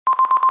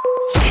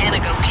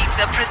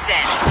Pizza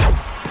presents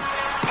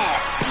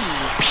SCP.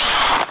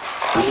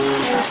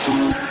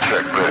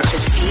 The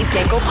Steve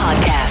Dangle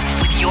Podcast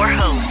with your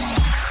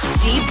hosts,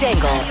 Steve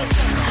Dangle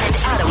and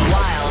Adam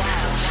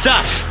Wilde.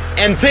 Stuff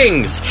and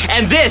things.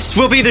 And this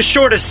will be the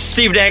shortest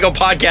Steve Dangle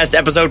podcast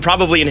episode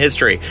probably in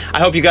history. I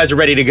hope you guys are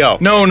ready to go.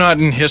 No, not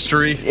in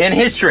history. In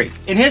history.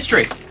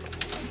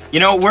 You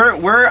know,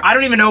 I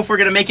don't even know if we're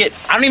going to make it.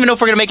 I don't even know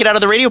if we're going to make it out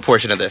of the radio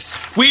portion of this.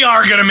 We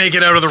are going to make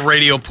it out of the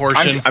radio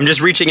portion. I'm just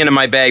reaching into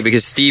my bag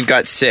because Steve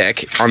got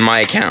sick on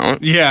my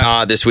account.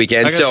 Yeah. This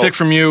weekend. I got sick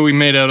from you. We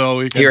made out all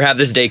weekend. Here, have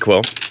this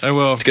Dayquil. I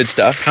will. It's good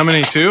stuff. How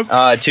many? 2? 2.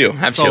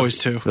 Have 2.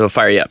 Always 2. We'll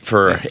fire you up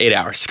for 8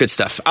 hours. Good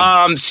stuff.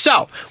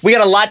 So, we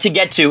got a lot to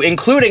get to,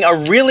 including a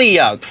really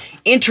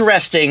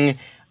interesting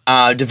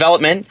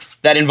development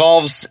that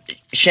involves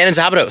Shannon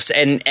Zabados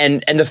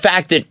and the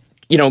fact that,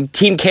 you know,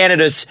 Team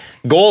Canada's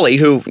goalie,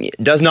 who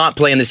does not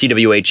play in the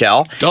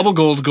CWHL. Double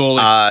gold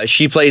goalie.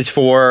 She plays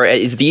for,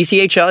 is it the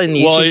ECHL?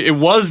 It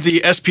was the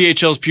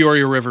SPHL's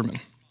Peoria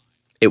Rivermen.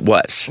 It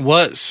was.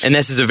 And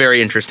this is a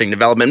very interesting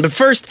development. But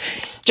first,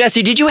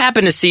 Jesse, did you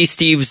happen to see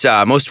Steve's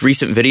most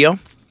recent video?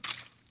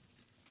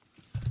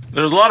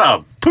 There's a lot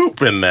of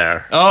poop in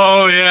there.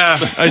 Oh, yeah.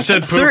 I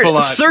said poop a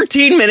lot.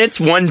 13 minutes,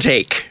 one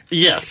take.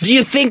 Yes. Do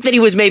you think that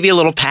he was maybe a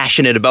little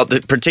passionate about the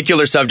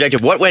particular subject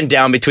of what went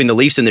down between the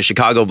Leafs and the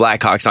Chicago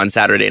Blackhawks on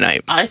Saturday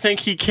night? I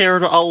think he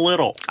cared a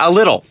little. A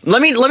little.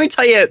 Let me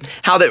tell you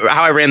how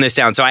I ran this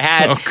down. So I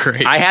had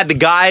I had the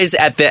guys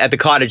at the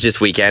cottage this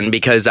weekend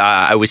because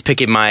I was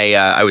picking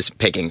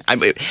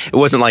it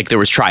wasn't like there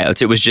was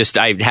tryouts. It was just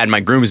I had my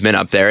groomsmen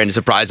up there and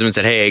surprised them and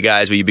said, "Hey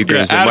guys, will you be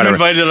groomsmen?" Adam Whatever.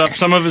 invited up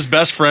some of his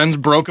best friends,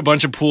 broke a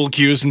bunch of pool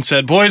cues, and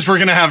said, "Boys, we're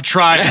gonna have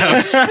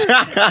tryouts."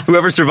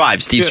 Whoever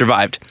survived, Steve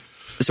survived.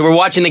 So we're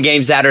watching the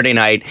game Saturday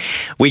night.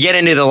 We get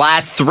into the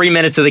last 3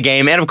 minutes of the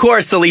game, and of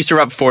course the Leafs are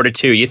up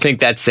 4-2. You think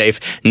that's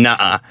safe?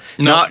 Nuh-uh.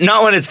 No.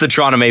 Not when it's the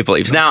Toronto Maple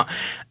Leafs. Now,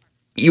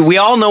 we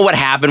all know what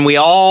happened. We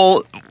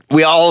all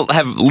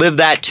have lived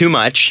that too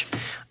much.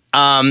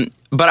 But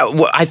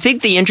I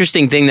think the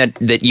interesting thing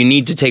that you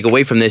need to take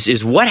away from this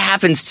is what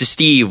happens to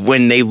Steve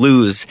when they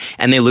lose,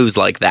 and they lose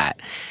like that.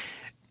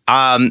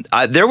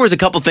 There was a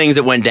couple things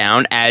that went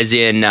down, as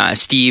in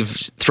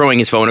Steve throwing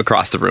his phone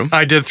across the room.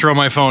 I did throw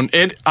my phone.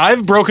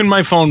 I've broken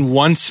my phone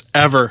once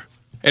ever,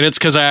 and it's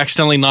because I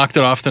accidentally knocked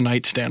it off the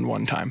nightstand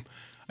one time.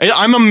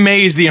 I'm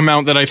amazed the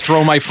amount that I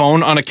throw my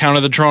phone on account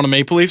of the Toronto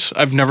Maple Leafs.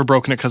 I've never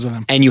broken it because of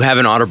them. And you have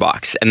an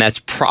OtterBox, and that's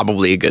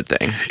probably a good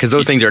thing, because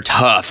those things are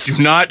tough. Do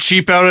not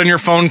cheap out on your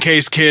phone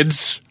case,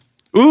 kids.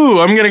 Ooh,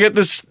 I'm going to get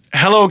this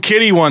Hello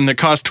Kitty one that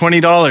costs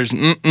 $20.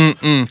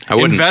 I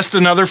wouldn't. Invest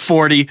another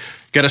 $40,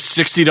 get a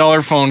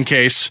 $60 phone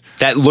case.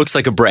 That looks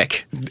like a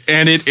brick.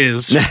 And it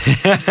is.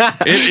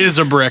 It is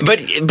a brick.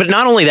 But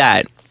not only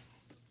that.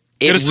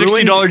 Get a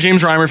 $60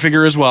 James Reimer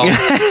figure as well.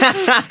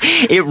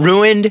 It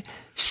ruined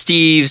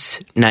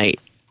Steve's night.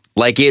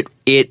 Like it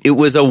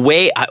was a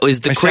way. It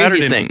was the My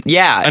craziest Saturday thing.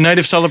 Yeah. A night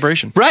of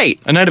celebration.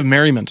 Right. A night of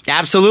merriment.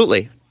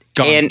 Absolutely.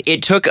 Gone. And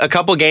it took a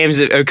couple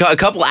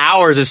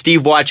hours of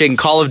Steve watching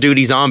Call of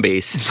Duty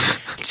Zombies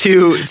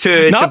to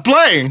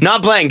playing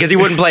because he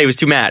wouldn't play. He was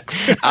too mad.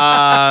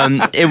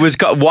 It was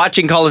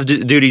watching Call of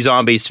Duty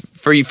Zombies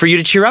for you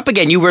to cheer up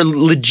again. You were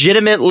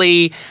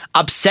legitimately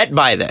upset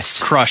by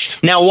this,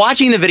 crushed. Now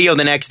watching the video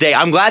the next day,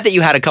 I'm glad that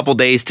you had a couple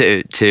days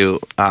to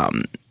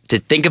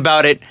think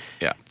about it,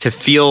 to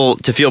feel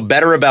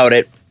better about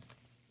it.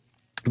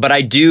 But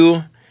I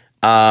do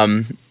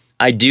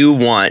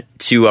want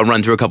to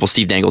run through a couple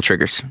Steve Dangle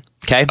triggers.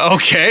 Okay?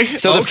 Okay.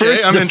 So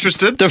I'm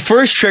interested. The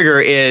first trigger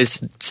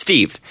is,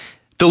 Steve,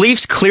 the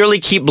Leafs clearly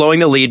keep blowing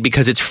the lead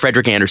because it's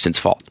Frederik Andersen's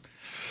fault.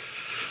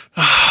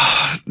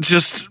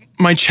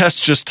 My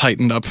chest just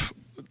tightened up.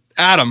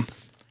 Adam!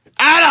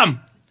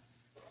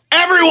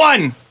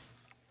 Everyone!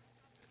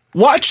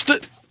 Watch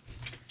the...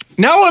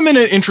 Now I'm in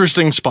an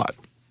interesting spot.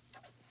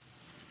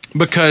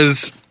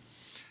 Because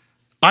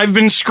I've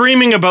been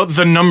screaming about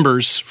the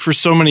numbers for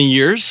so many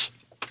years...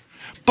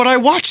 But I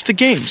watched the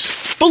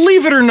games.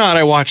 Believe it or not,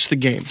 I watched the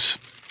games.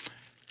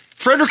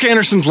 Frederik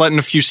Andersen's letting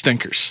a few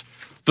stinkers.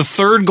 The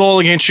third goal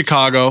against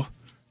Chicago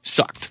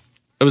sucked.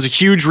 It was a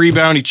huge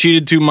rebound. He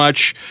cheated too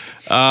much.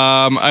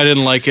 I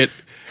didn't like it.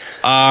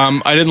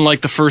 I didn't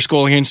like the first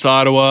goal against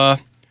Ottawa.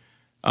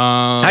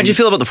 How'd you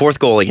feel about the fourth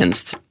goal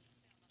against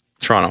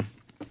Toronto?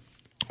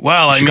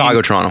 Well,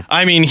 Toronto.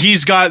 I mean,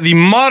 he's got the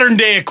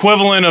modern-day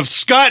equivalent of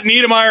Scott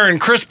Niedermayer and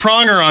Chris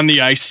Pronger on the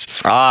ice.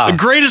 The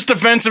greatest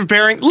defensive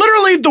pairing,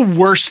 literally the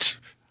worst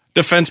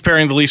defense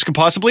pairing the Leafs could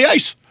possibly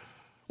ice,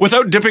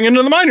 without dipping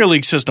into the minor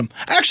league system.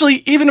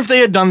 Actually, even if they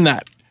had done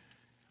that,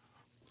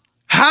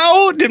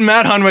 how did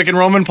Matt Hunwick and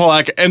Roman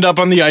Polak end up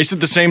on the ice at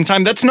the same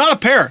time? That's not a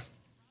pair.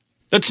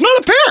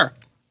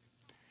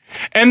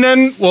 And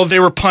then, they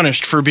were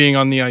punished for being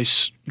on the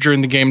ice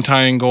during the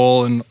game-tying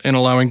goal and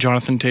allowing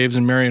Jonathan Taves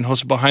and Marian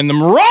Hossa behind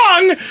them.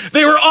 Wrong!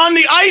 They were on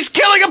the ice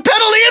killing a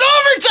penalty in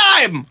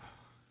overtime!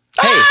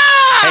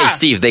 Hey,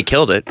 Steve, they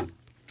killed it.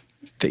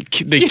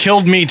 They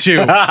killed me too.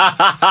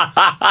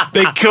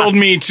 They killed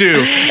me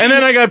too. And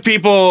then I got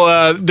people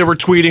that were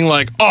tweeting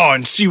like, "Oh,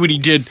 and see what he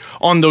did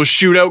on those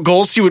shootout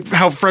goals. See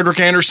how Frederik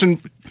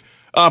Andersen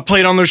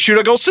played on those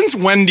shootout goals." Since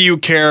when do you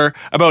care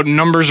about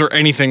numbers or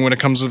anything when it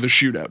comes to the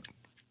shootout?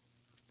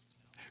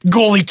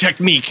 Goalie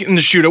technique in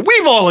the shootout.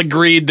 We've all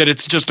agreed that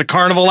it's just a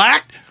carnival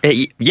act.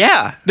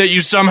 Yeah. That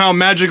you somehow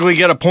magically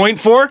get a point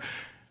for.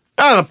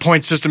 The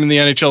point system in the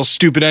NHL is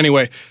stupid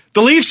anyway.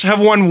 The Leafs have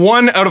won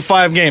 1 out of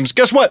 5 games.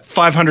 Guess what?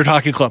 500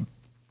 Hockey Club.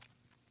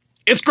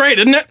 It's great,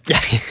 isn't it?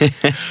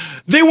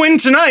 They win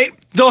tonight.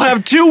 They'll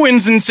have 2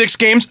 wins in 6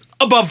 games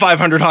above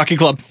 500 Hockey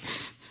Club.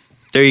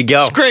 There you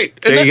go. It's great.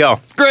 There you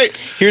go. Great.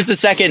 Here's the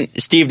second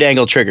Steve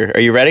Dangle trigger.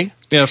 Are you ready?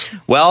 Yes.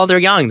 Well, they're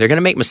young. They're going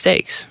to make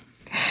mistakes.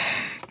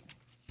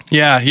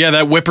 Yeah,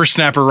 that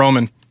whippersnapper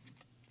Roman.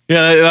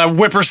 Yeah, that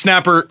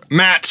whippersnapper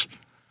Matt.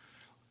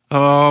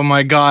 Oh,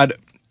 my God.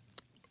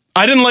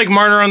 I didn't like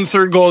Marner on the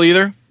 3rd goal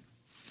either.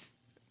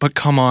 But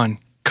come on.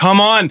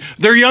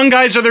 Their young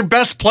guys are their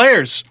best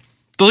players.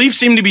 The Leafs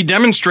seem to be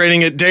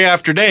demonstrating it day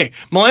after day.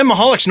 Milan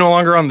Mihalik's no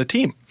longer on the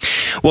team.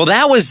 Well,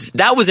 that was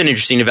an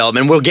interesting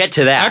development. We'll get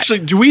to that. Actually,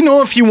 do we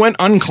know if he went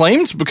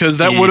unclaimed? Because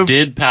that would have... He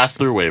did pass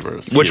through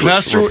waivers. Which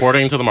was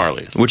reporting to the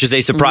Marlies. Which is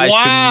a surprise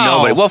to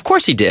nobody. Well, of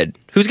course he did.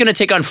 Who's going to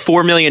take on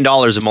 $4 million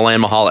of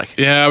Milan Mihalik?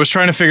 Yeah, I was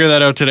trying to figure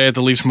that out today at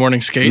the Leafs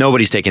morning skate.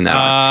 Nobody's taking that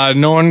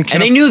on. No one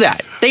can... And they knew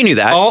that. They knew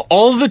that.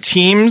 All the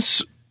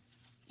teams...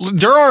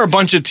 There are a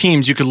bunch of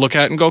teams you could look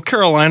at and go,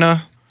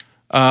 Carolina,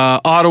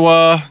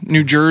 Ottawa,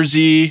 New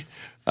Jersey.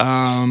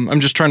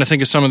 I'm just trying to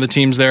think of some of the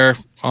teams there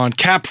on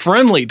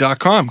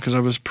capfriendly.com because I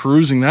was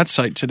perusing that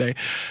site today.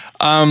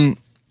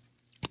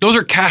 Those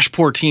are cash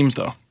poor teams,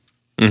 though.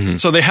 Mm-hmm.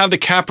 So they have the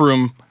cap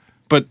room,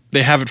 but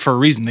they have it for a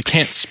reason. They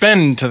can't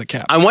spend to the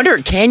cap. I wonder,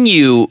 can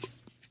you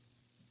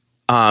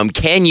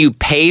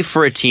pay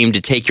for a team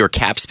to take your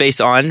cap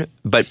space on,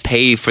 but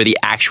pay for the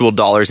actual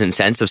dollars and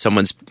cents of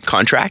someone's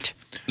contract?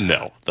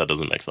 No, that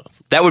doesn't make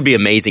sense. That would be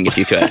amazing if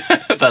you could.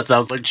 That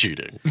sounds like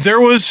cheating.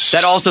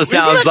 That also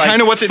sounds like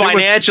kind of what they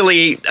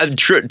financially a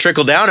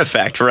trickle-down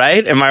effect,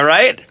 right? Am I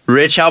right?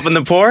 Rich helping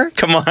the poor?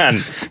 Come on.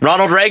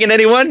 Ronald Reagan,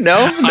 anyone? No?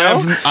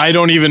 I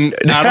don't even...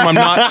 Adam, I'm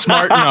not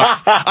smart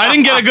enough. I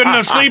didn't get a good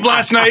enough sleep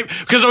last night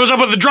because I was up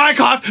with a dry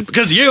cough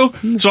because of you,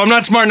 so I'm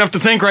not smart enough to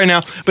think right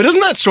now. But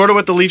isn't that sort of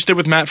what the Leafs did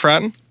with Matt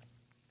Fratton?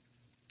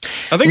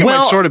 I think it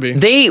might sort of be.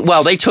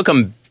 They took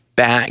him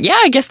back. Yeah,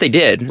 I guess they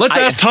did. Let's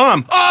ask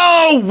Tom.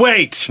 Oh,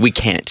 wait. We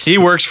can't. He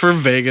works for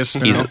Vegas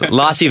now. He's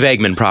Lassie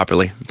Vegman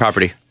property.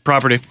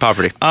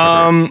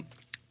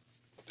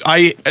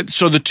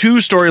 So the 2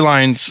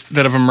 storylines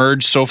that have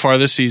emerged so far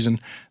this season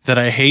that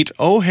I hate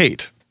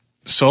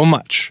so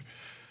much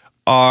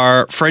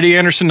are Freddie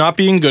Andersen not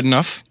being good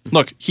enough.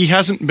 Look, he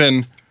hasn't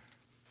been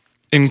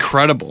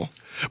incredible.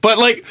 But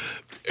like...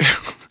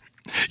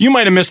 You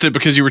might have missed it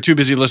because you were too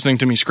busy listening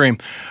to me scream.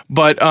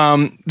 But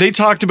they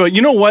talked about,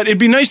 you know what? It'd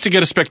be nice to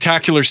get a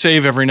spectacular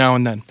save every now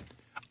and then.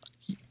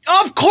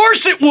 Of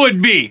course it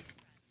would be.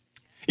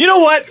 You know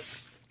what?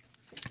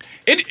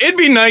 It'd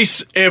be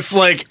nice if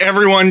like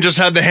everyone just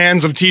had the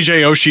hands of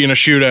TJ Oshie in a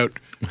shootout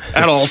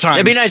at all times.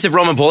 It'd be nice if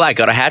Roman Polak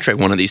got a hat trick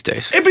one of these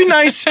days. It'd be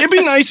nice. Wouldn't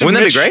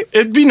that be great?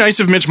 It'd be nice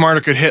if Mitch Marner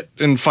could hit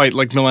and fight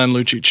like Milan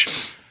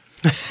Lucic.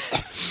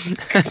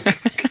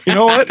 You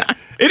know what?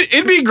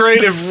 It'd be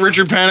great if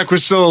Richard Panik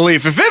was still a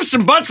Leaf. If ifs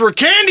and buts were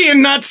candy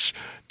and nuts,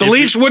 the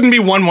Leafs wouldn't be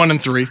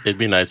 1-1-3. It'd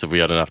be nice if we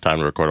had enough time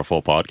to record a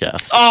full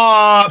podcast.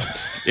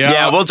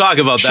 Yeah, we'll talk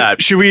about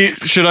that.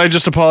 Should I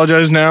just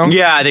apologize now?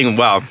 Yeah, I think,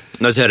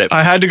 let's hit it.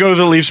 I had to go to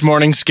the Leafs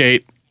morning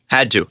skate.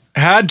 Had to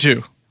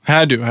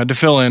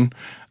fill in.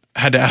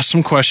 Had to ask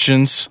some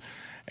questions.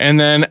 And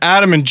then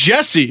Adam and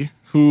Jesse,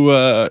 who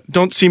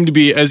don't seem to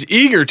be as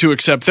eager to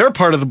accept their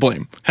part of the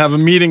blame, have a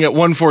meeting at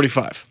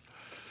 1:45.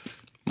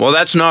 Well,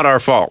 that's not our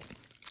fault.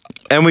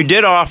 And we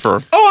did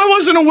offer. Oh, I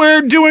wasn't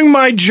aware doing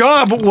my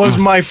job was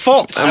my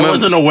fault. I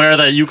wasn't aware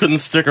that you couldn't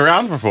stick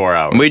around for 4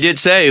 hours. We did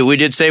say we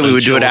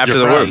would do it after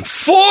the work.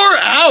 4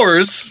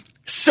 hours?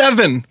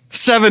 7,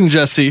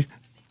 Jesse.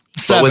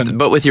 7.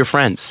 But with your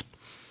friends.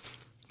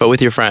 What a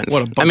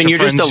bunch you're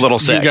of friends just a little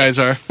sick. You guys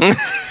are.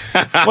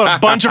 What a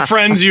bunch of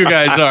friends you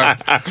guys are.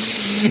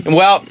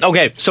 Well,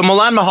 okay. So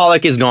Milan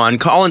Mihalik is gone.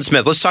 Colin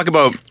Smith. Let's talk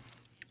about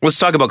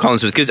Colin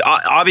Smith because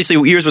obviously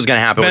here's what's going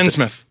to happen. Ben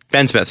Smith.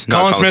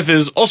 Colin Smith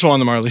is also on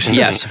the Marlies.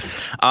 Yes.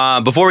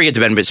 Before we get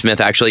to Ben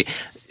Smith, actually,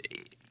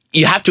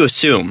 you have to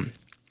assume,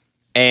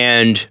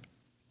 and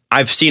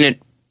I've seen it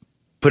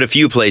put a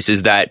few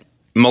places that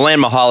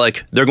Milan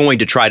Mihalik, they're going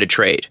to try to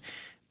trade,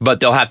 but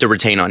they'll have to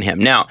retain on him.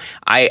 Now,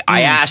 I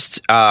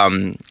asked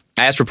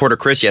reporter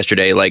Chris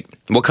yesterday, like,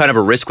 what kind of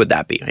a risk would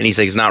that be? And he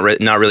said it's not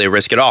really a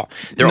risk at all.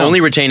 They're only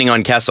retaining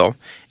on Kessel,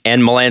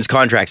 and Milan's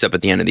contract's up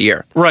at the end of the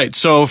year. Right.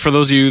 So for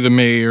those of you that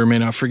may or may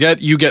not forget,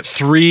 you get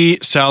 3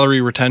 salary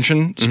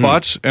retention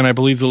spots, and I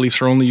believe the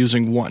Leafs are only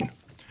using 1.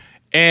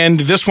 And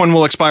this one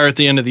will expire at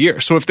the end of the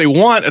year. So if they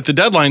want, at the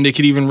deadline, they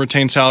could even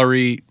retain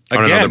salary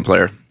again. On another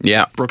player.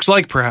 Yeah. Brooks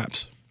Lake,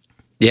 perhaps.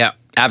 Yeah.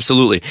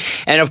 Absolutely.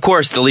 And of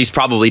course, the Leafs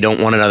probably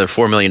don't want another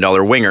 $4 million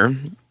winger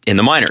in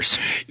the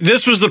minors.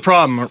 This was the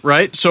problem,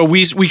 right? So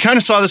we kind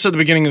of saw this at the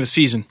beginning of the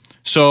season.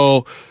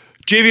 So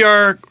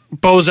JVR,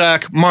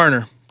 Bozak,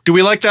 Marner. Do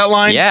we like that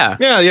line? Yeah.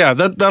 Yeah.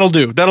 That'll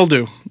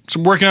do. So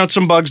working out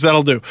some bugs,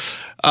 that'll do.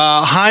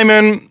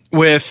 Hyman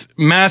with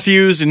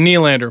Matthews and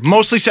Nylander.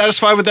 Mostly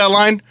satisfied with that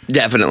line?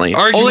 Definitely.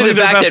 Arguably only the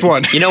their fact best that,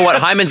 one. You know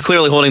what? Hyman's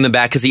clearly holding them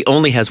back because he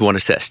only has 1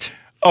 assist.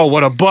 Oh,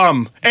 what a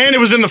bum. And it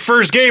was in the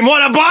first game.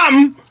 What a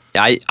bum!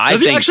 I Does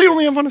think he actually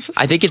only have 1 assist?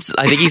 I think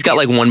he's got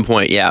like 1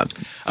 point. Yeah.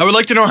 I would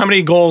like to know how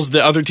many goals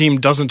the other team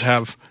doesn't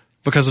have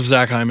because of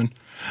Zach Hyman.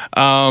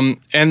 And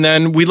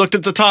then we looked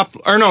at the top.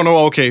 Or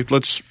no. Okay,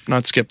 let's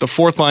not skip. The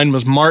fourth line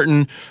was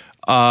Martin,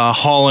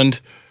 Holland,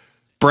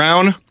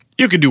 Brown.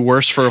 You could do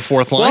worse for a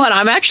fourth line. Well, and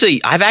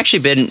I've actually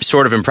been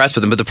sort of impressed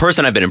with him, but the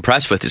person I've been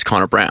impressed with is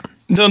Connor Brown.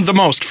 The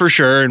most, for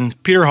sure.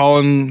 And Peter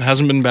Holland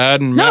hasn't been bad.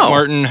 And Matt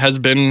Martin has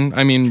been,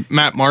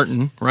 Matt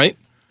Martin, right?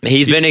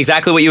 He's been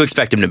exactly what you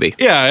expect him to be.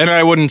 Yeah, and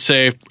I wouldn't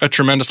say a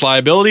tremendous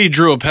liability. He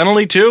drew a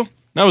penalty, too.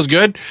 That was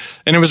good.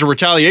 And it was a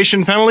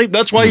retaliation penalty.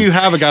 That's why you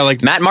have a guy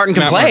like Matt Martin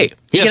can play.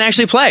 He can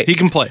actually play. He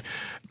can play.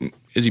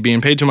 Is he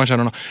being paid too much? I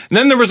don't know. And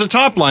then there was a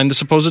top line, the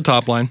supposed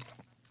top line.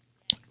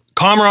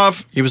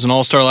 Komarov, he was an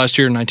all-star last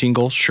year, 19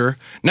 goals, sure.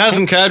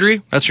 Nazem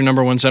Kadri, that's your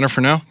number 1 center for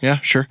now. Yeah,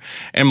 sure.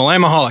 And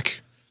Milan Mahalik.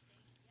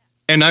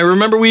 And I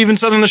remember we even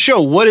said on the show,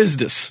 what is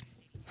this?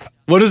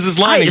 What is this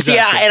line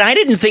exactly? And I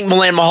didn't think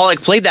Milan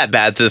Mahalik played that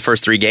bad through the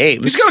first 3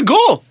 games. He's got a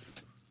goal.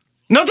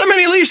 Not that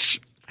many Leafs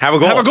have a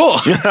goal.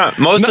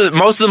 most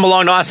of them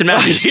belong to Austin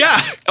Matthews. Yeah,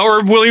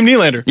 or William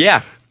Nylander.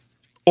 Yeah.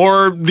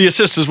 Or the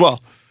assist as well.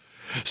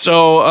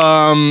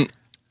 So,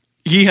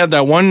 he had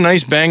that one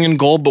nice banging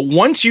goal, but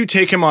once you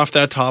take him off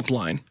that top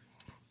line,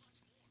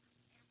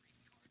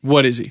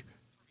 what is he?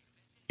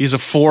 He's a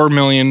 $4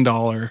 million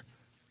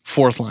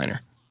fourth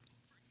liner.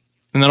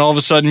 And then all of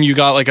a sudden you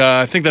got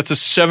I think that's a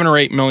 $7 or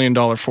 $8 million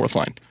fourth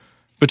line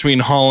between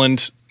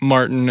Holland,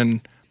 Martin,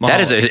 and Mahalik.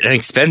 That is an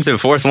expensive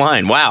fourth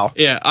line. Wow.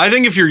 Yeah, I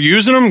think if you're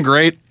using them,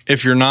 great.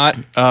 If you're not,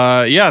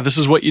 this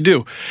is what you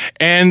do.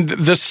 And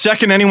the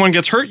second anyone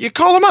gets hurt, you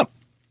call them up.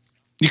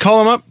 You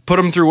call them up, put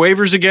them through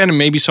waivers again, and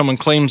maybe someone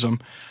claims them.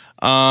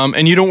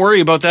 And you don't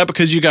worry about that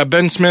because you got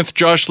Ben Smith,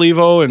 Josh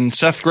Levo, and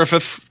Seth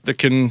Griffith that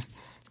can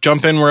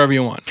jump in wherever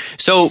you want.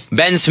 So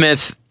Ben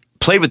Smith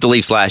played with the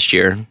Leafs last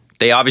year.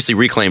 They obviously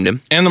reclaimed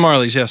him. And the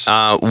Marlies, yes.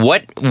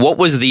 What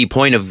was the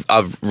point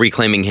of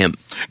reclaiming him?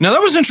 Now,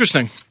 that was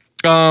interesting.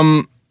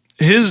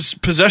 His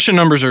possession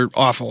numbers are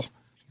awful.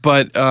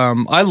 But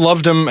I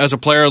loved him as a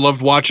player. I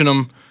loved watching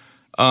him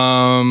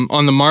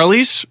on the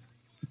Marlies.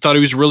 Thought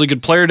he was a really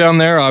good player down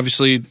there.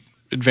 Obviously,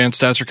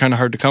 advanced stats are kind of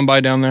hard to come by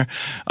down there.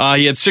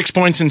 He had 6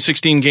 points in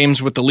 16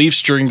 games with the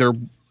Leafs during their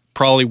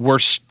probably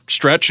worst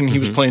stretch, and he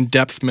was playing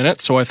depth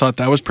minutes, so I thought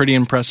that was pretty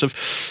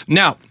impressive.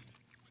 Now,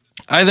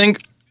 I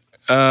think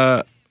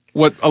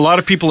what a lot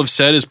of people have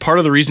said is part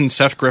of the reason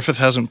Seth Griffith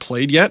hasn't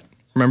played yet.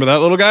 Remember that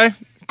little guy?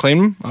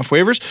 Claimed him off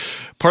waivers.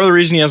 Part of the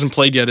reason he hasn't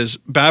played yet is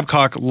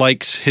Babcock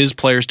likes his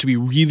players to be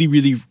really,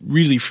 really,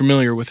 really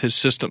familiar with his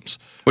systems.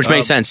 Which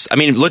makes sense. I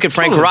mean, look at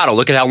Frank Corrado.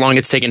 Look at how long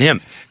it's taken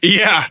him.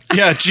 Yeah,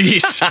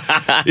 jeez.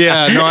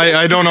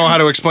 I don't know how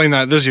to explain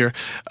that this year.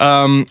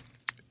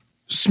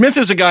 Smith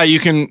is a guy you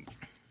can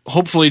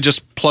hopefully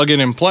just plug in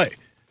and play.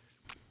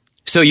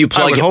 So you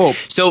plug I would hope.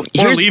 So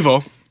here's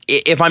Levo.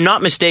 If I'm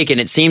not mistaken,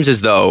 it seems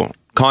as though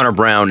Connor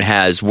Brown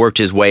has worked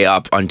his way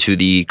up onto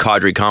the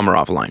Kadri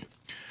Komarov line,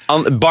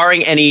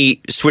 barring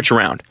any switch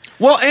around.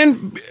 Well,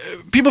 and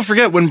people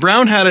forget when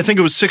Brown had, I think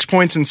it was 6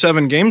 points in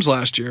 7 games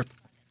last year.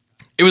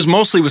 It was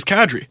mostly with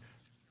Kadri,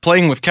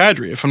 playing with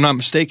Kadri, if I'm not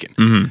mistaken.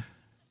 Mm-hmm.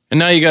 And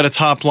now you got a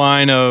top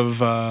line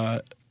of.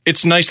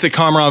 It's nice that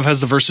Komarov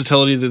has the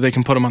versatility that they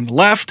can put him on the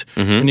left,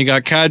 and you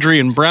got Kadri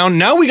and Brown.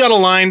 Now we got a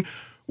line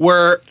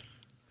where,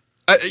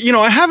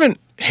 I haven't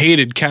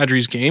hated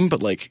Kadri's game,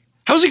 but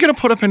how's he going to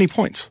put up any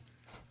points?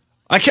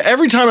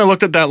 Every time I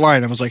looked at that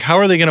line, I was like, how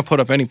are they going to put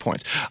up any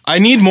points? I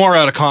need more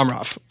out of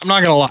Komarov. I'm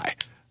not going to lie.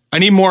 I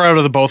need more out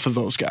of the both of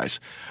those guys.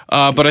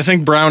 But I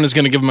think Brown is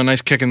going to give him a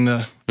nice kick in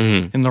the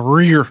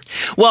rear.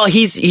 Well,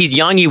 he's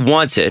young, he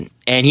wants it,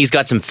 and he's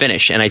got some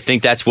finish. And I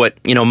think that's what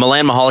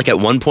Milan Mahalik at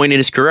one point in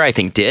his career I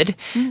think did.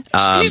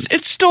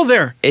 It's still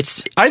there.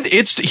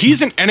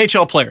 He's an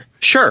NHL player.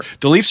 Sure,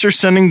 the Leafs are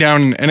sending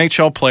down an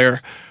NHL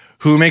player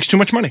who makes too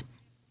much money.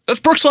 That's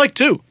Brooks Laich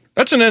too.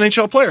 That's an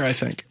NHL player, I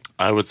think.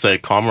 I would say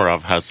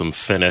Komarov has some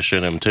finish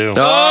in him too.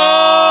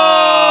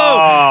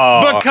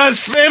 Oh, because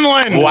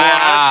Finland.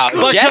 Wow,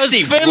 because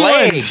Jesse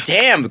Finland. Blake.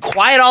 Damn,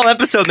 quiet all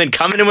episode, then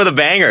coming in with a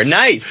banger.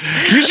 Nice.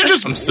 You should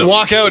just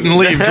walk out and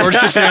leave. George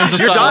Costanza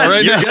style. Done.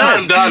 Right You're now.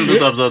 done. I'm done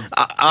this episode.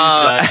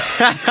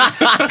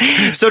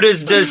 So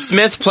does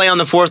Smith play on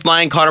the fourth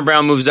line? Connor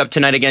Brown moves up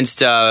tonight against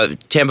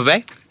Tampa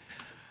Bay.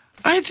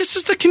 This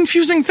is the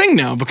confusing thing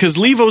now because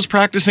Levo's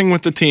practicing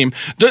with the team.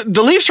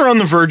 The Leafs are on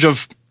the verge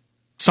of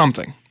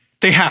something.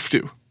 They have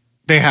to.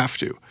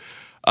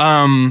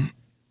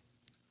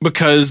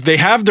 Because they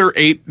have their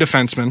 8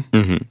 defensemen.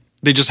 Mm-hmm.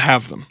 They just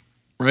have them,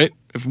 right?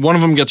 If one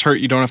of them gets hurt,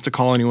 you don't have to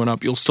call anyone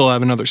up. You'll still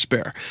have another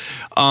spare.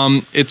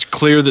 It's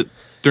clear that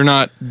they're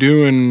not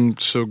doing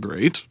so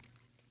great.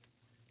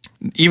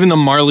 Even the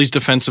Marlies'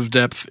 defensive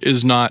depth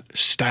is not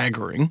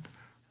staggering.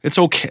 It's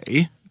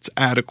okay. It's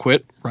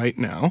adequate right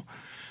now.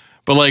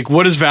 But, like,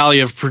 what does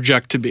Valiev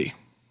project to be?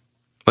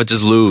 What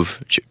does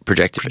Louvre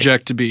project to be?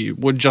 Project to be?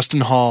 What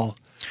Justin Hall?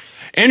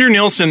 Andrew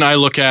Nielsen, I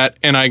look at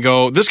and I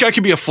go, this guy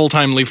could be a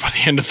full-time Leaf by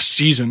the end of the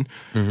season.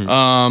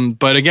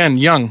 But again,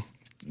 young.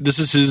 This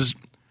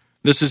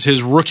is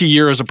his rookie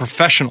year as a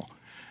professional.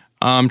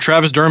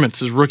 Travis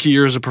Dermott's his rookie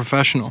year as a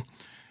professional.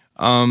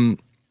 And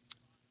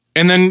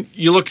then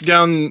you look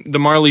down the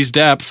Marlies'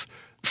 depth,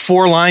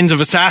 4 lines of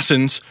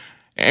assassins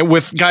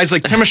with guys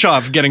like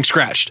Timashov getting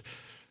scratched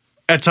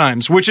at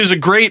times, which is a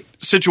great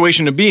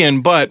situation to be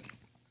in. But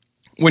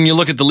when you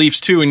look at the Leafs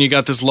too, and you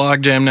got this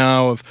logjam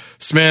now of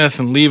Smith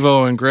and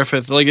Levo and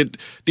Griffith,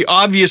 the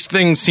obvious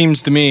thing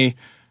seems to me,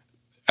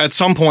 at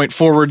some point,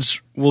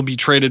 forwards will be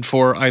traded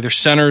for either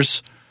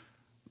centers,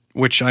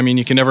 which, I mean,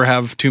 you can never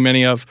have too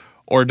many of,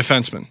 or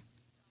defensemen.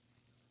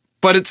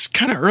 But it's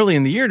kind of early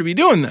in the year to be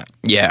doing that.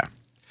 Yeah.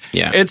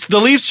 It's the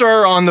Leafs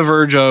are on the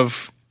verge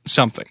of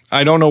something.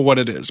 I don't know what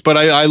it is, but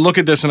I look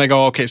at this and I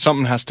go, okay,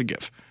 something has to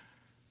give.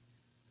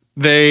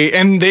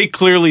 They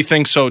clearly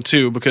think so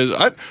too, because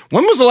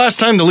when was the last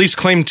time the Leafs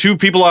claimed 2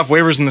 people off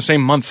waivers in the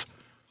same month?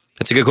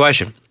 That's a good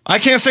question. I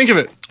can't think of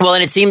it. Well,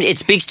 and it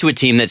speaks to a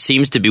team that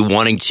seems to be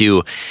wanting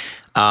to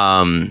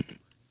add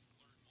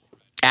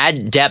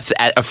depth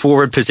at a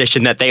forward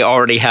position that they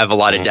already have a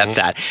lot of depth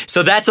at.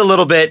 So that's a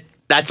little bit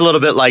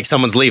like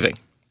someone's leaving.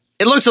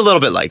 It looks a little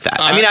bit like that.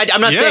 I mean,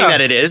 I'm not saying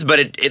that it is, but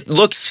it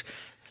looks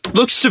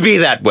to be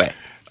that way.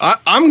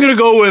 I'm going to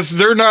go with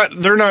they're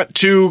not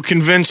too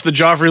convinced that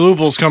Joffrey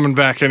Lupul's coming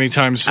back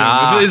anytime soon.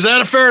 Is that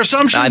a fair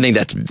assumption? I think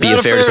that's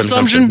a fair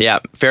assumption. Yeah,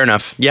 fair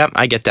enough. Yeah,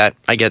 I get that.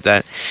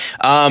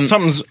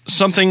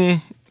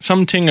 Something.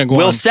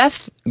 Will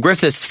Seth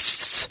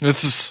Griffiths?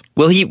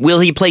 Will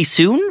he play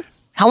soon?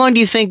 How long do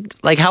you think?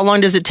 Like, how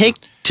long does it take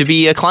to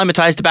be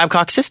acclimatized to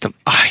Babcock's system?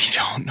 I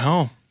don't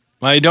know.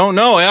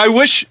 I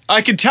wish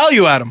I could tell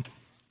you, Adam.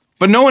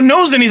 But no one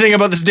knows anything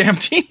about this damn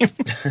team. Isn't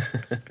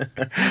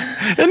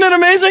that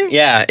amazing?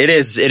 Yeah, it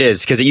is,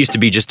 because it used to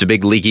be just a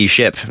big leaky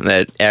ship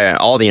that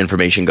all the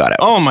information got out.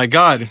 Oh, my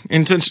God.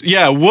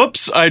 Yeah,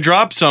 whoops, I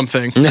dropped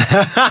something.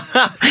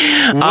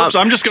 Whoops,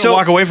 I'm just going to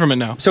walk away from it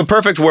now. So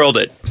perfect world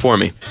it for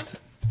me.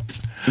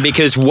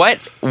 Because what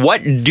are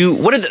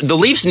the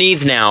Leafs'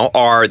 needs now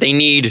are they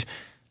need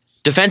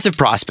defensive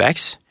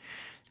prospects,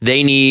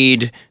 they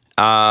need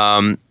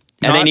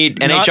they need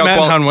NHL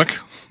quality.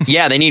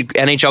 Yeah, they need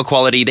NHL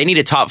quality. They need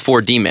a top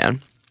 4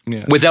 D-man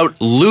without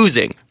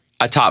losing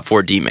a top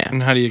 4 D-man.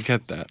 And how do you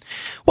get that?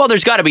 Well,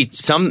 there's got to be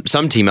some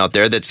team out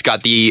there that's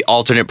got the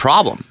alternate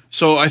problem.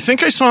 So I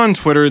think I saw on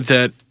Twitter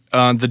that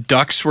the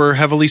Ducks were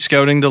heavily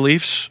scouting the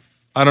Leafs.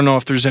 I don't know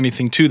if there's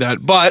anything to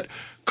that, but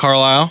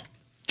Carlisle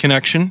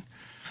connection,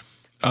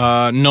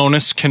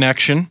 Nonis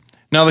connection.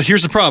 Now,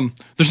 here's the problem.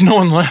 There's no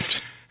one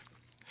left.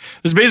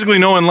 There's basically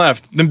no one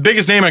left. The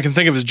biggest name I can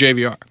think of is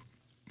JVR.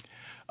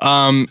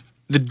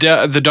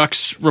 The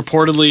Ducks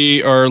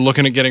reportedly are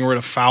looking at getting rid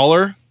of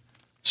Fowler.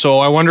 So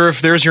I wonder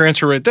if there's your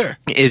answer right there.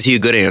 Is he a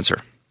good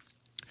answer?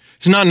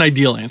 He's not an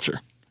ideal answer.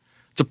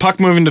 It's a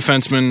puck-moving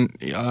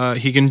defenseman.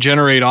 He can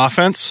generate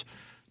offense,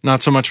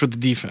 not so much with the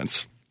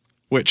defense,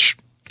 which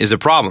is a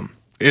problem.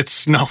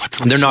 It's not what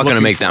they're not going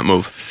to make that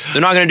move.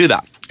 They're not going to do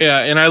that.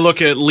 Yeah, and I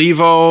look at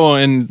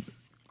Levo and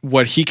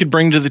what he could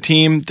bring to the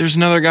team. There's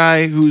another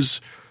guy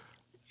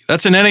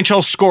that's an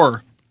NHL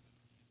scorer.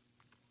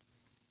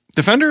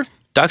 Defender?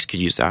 Ducks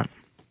could use that.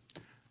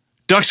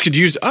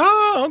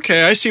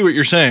 Okay, I see what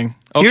you're saying.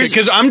 Okay,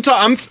 because I'm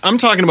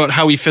talking about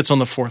how he fits on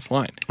the 4th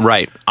line.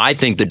 Right. I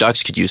think the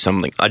Ducks could use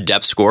something. A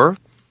depth scorer.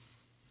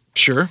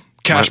 Sure.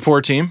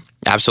 Cash-poor team.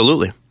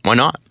 Absolutely. Why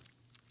not?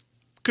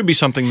 Could be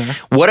something there.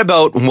 What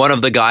about one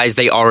of the guys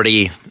they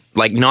already,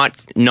 like, not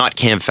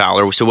Cam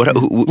Fowler? So what?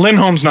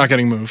 Lindholm's not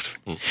getting moved.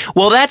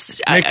 Well,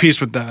 that's... Make peace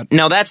with that.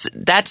 Now,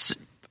 that's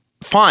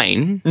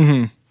fine.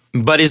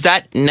 Mm-hmm. But is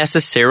that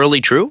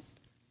necessarily true?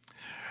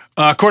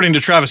 According to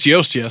Travis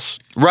Yost, yes.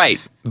 Right.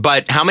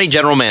 But how many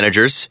general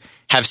managers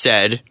have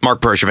said, Mark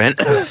Bergevin,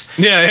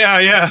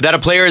 yeah, that a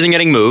player isn't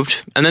getting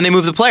moved, and then they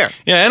move the player?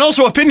 Yeah, and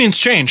also opinions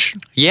change.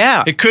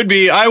 Yeah. It could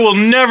be, I will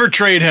never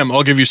trade him.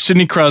 I'll give you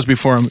Sidney Crosby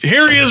for him.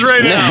 Here he is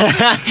right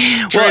now.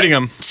 Trading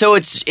him. So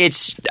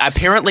it's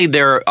apparently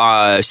they're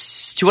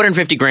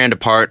 $250,000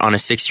 apart on a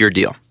 6-year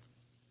deal.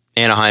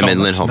 Anaheim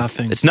and Lindholm.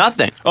 Nothing. It's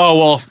nothing. Oh,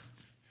 well,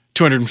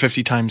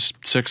 250 times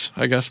 6,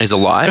 I guess. Is a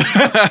lot.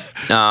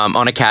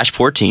 On a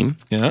cash-poor team.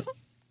 Yeah.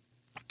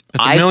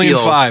 That's $1.5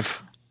 million.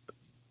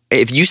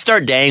 If you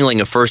start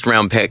dangling a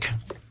first-round pick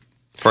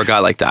for a guy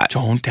like that.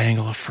 Don't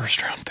dangle a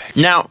first-round pick.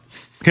 Now,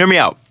 hear me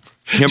out.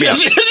 Hear me out.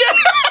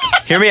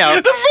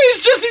 The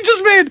face Jesse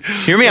just made.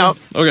 Hear me out.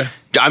 Okay.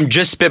 I'm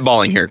just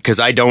spitballing here because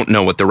I don't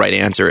know what the right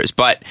answer is.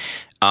 But,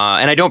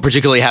 and I don't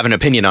particularly have an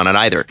opinion on it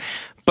either.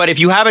 But if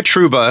you have a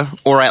Trouba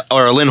or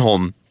a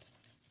Lindholm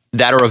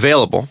that are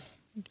available,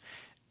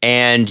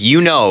 and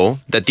you know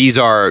that these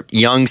are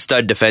young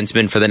stud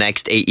defensemen for the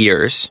next 8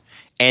 years,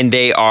 and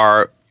they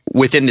are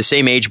within the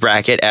same age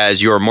bracket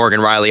as your Morgan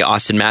Riley,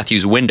 Austin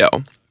Matthews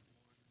window.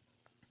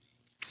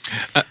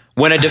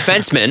 When a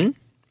defenseman,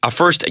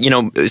 say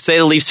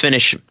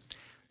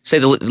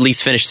the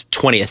Leafs finish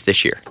 20th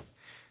this year.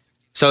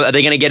 So are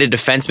they going to get a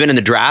defenseman in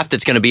the draft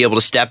that's going to be able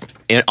to step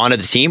onto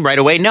the team right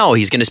away? No,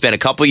 he's going to spend a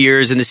couple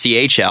years in the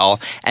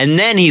CHL, and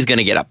then he's going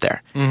to get up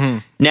there. Mm-hmm.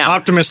 Now,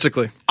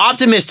 optimistically.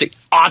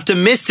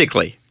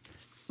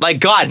 Like,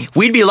 God,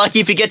 we'd be lucky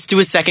if he gets to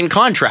his second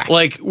contract.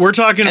 Like, we're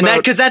talking about...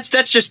 Because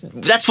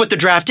that's what the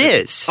draft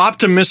is.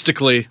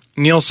 Optimistically,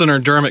 Nielsen or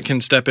Dermott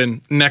can step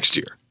in next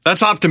year.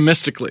 That's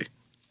optimistically.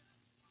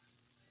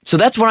 So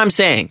that's what I'm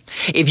saying.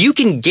 If you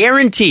can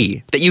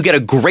guarantee that you get a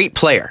great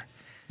player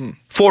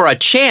for a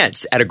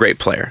chance at a great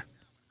player,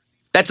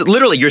 that's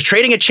literally, you're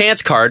trading a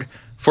chance card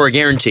for a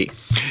guarantee.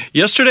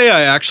 Yesterday,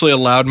 I actually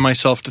allowed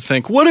myself to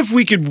think, what if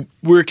we could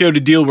work out a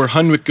deal where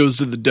Hunwick goes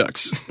to the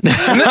Ducks? And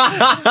then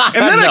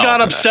I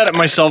got upset at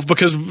myself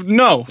because,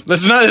 no,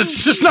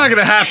 it's just not going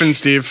to happen,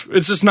 Steve.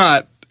 It's just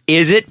not.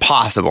 Is it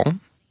possible,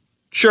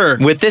 sure,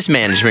 with this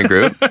management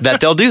group,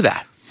 that they'll do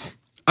that?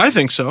 I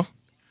think so.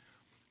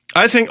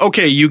 I think,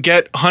 okay, you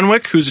get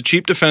Hunwick, who's a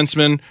cheap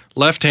defenseman,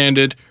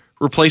 left-handed,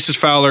 replaces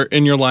Fowler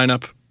in your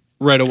lineup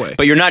right away.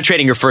 But you're not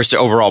trading your first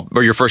overall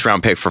or your first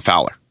round pick for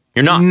Fowler.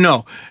 You're not.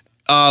 No.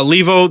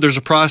 Levo, there's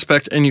a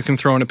prospect, and you can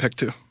throw in a pick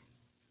too.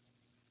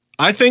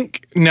 I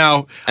think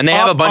now, and they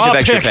have a bunch of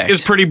extra pick picks.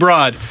 Is pretty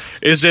broad.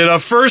 Is it a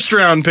first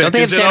round pick? Don't they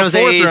have is San it a Jose's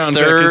fourth round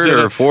third pick? Is it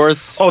or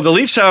fourth? Oh, the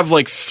Leafs have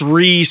like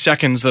 3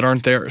 seconds that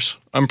aren't theirs.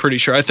 I'm pretty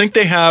sure. I think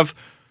they have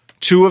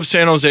 2 of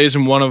San Jose's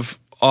and 1 of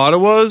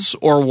Ottawa's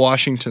or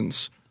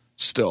Washington's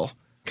still.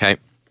 Okay.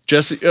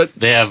 Jesse,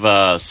 they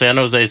have San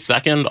Jose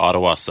second,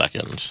 Ottawa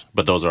second,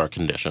 but those are our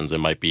conditions. It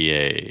might be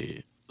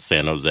a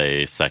San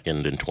Jose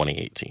second in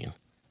 2018.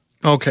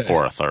 Okay.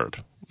 Or a third.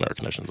 There are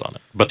conditions on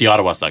it. But the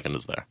Ottawa second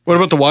is there. What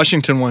about the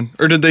Washington one?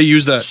 Or did they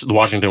use that? The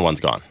Washington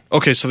one's gone.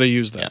 Okay, so they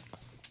used that.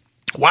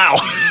 Yeah. Wow.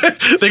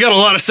 They got a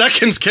lot of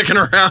seconds kicking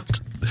around.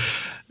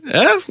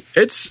 Yeah,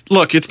 it's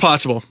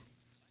possible.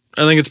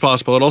 I think it's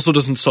possible. It also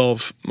doesn't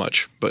solve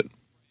much, but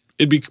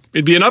it'd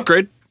be an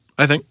upgrade,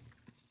 I think.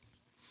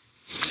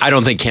 I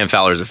don't think Cam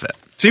Fowler's a fit.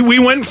 See, we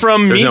went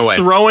from There's no way.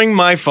 throwing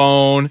my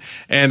phone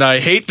and I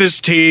hate this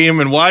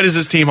team and why does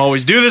this team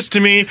always do this to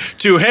me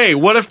to, hey,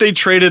 what if they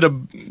traded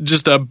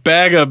just a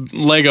bag of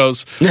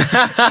Legos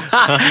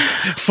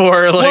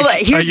for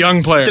a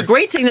young player? The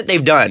great thing that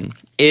they've done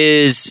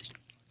is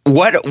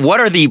what's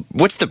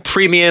the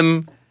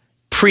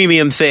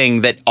premium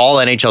thing that all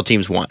NHL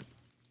teams want?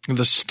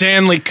 The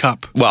Stanley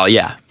Cup. Well,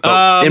 yeah.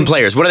 In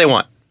players, what do they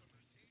want?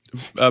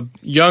 A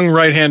young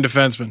right-hand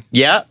defenseman.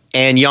 Yeah,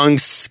 and young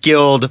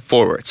skilled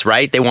forwards,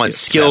 right? They want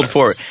skilled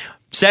forwards.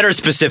 Centers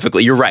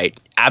specifically, you're right.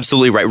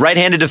 Absolutely right.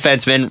 Right-handed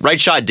defenseman, right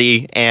shot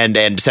D, and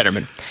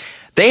centerman.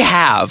 They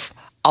have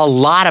a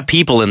lot of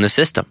people in the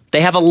system.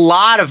 They have a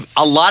lot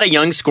of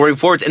young scoring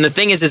forwards, and the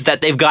thing is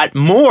that they've got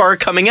more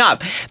coming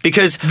up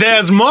because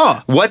there's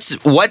more. What's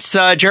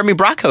Jeremy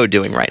Bracco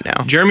doing right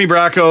now? Jeremy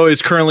Bracco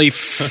is currently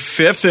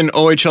 5th in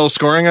OHL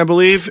scoring, I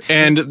believe,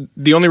 and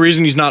the only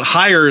reason he's not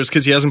higher is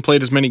because he hasn't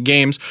played as many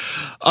games.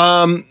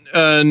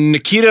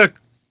 Nikita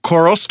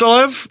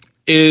Korostolev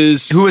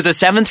who is a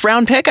 7th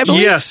round pick, I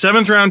believe. Yeah,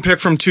 7th round pick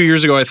from 2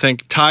 years ago, I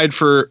think, tied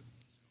for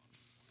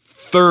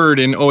 3rd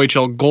in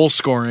OHL goal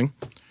scoring.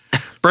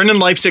 Brendan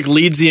Leipzig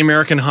leads the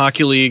American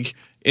Hockey League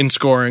in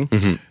scoring.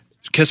 Mm-hmm.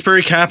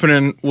 Kasperi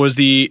Kapanen was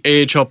the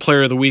AHL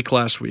Player of the Week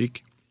last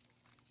week.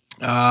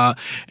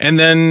 And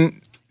then,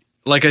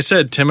 like I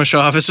said,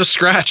 Timoshov is a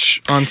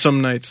scratch on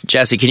some nights.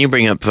 Jesse, can you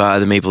bring up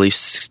the Maple Leafs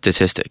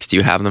statistics? Do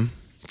you have them?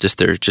 Just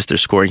their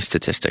scoring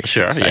statistics.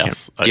 Sure,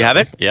 yes. Do you have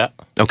it? Yeah.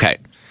 Okay.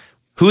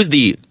 Who's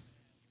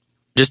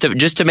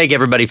just to make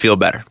everybody feel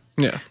better?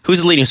 Yeah.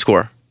 Who's the leading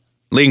scorer?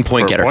 Leading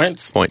point getter.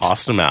 Points.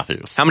 Austin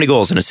Matthews. How many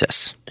goals and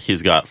assists?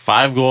 He's got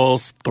 5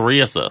 goals, 3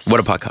 assists. What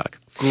a puck hog.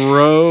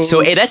 Gross.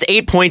 So that's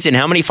 8 points in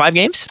how many? 5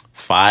 games?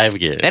 5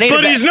 games.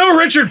 But he's no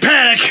Richard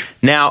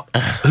Panik. Now,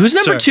 who's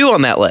number 2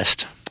 on that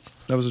list?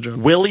 That was a joke.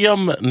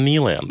 William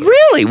Nylander.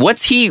 Really?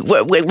 What's he?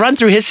 Run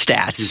through his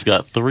stats. He's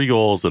got 3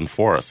 goals and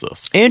 4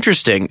 assists.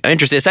 Interesting.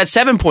 So that's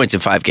 7 points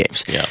in 5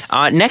 games. Yes.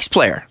 Next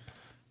player.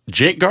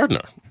 Jake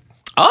Gardner.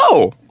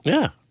 Oh.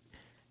 Yeah.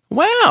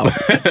 Wow.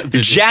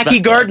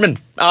 Jackie Gardman.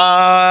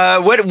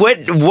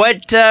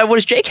 What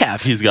does Jake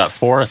have? He's got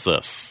 4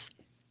 assists.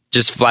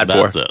 Just flat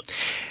 4. That's it.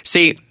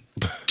 See,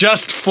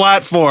 just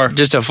flat 4.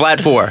 Just a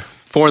flat 4.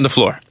 4 on the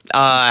floor.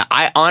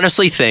 I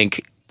honestly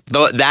think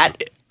though that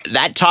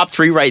top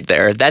 3 right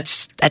there,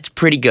 that's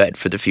pretty good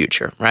for the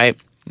future, right?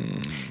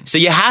 So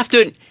you have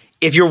to.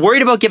 If you're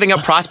worried about giving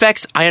up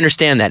prospects, I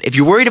understand that. If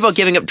you're worried about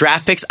giving up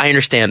draft picks, I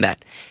understand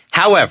that.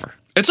 However,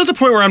 it's at the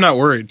point where I'm not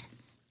worried.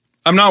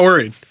 I'm not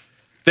worried.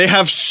 They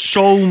have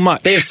so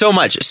much.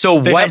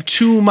 So they have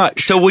too much.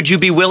 So would you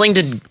be willing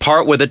to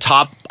part with a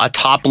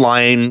top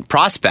line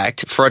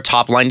prospect for a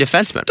top line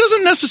defenseman? It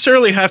doesn't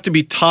necessarily have to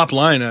be top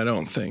line, I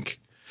don't think.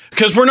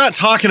 Because we're not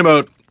talking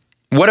about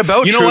What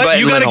about You know Trouba what?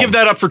 You and got to Lindholm? give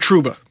that up for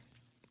Trouba.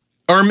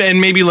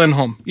 And maybe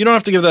Lindholm. You don't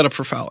have to give that up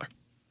for Fowler.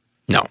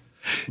 No.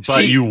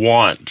 But you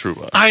want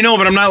Trouba. I know,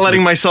 but I'm not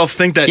letting myself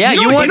think that. Yeah,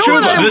 you want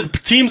Trouba. The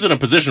team's in a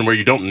position where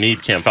you don't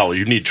need Cam Fowler.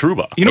 You need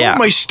Trouba. You know Yeah. what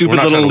my stupid We're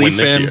not little trying to Leaf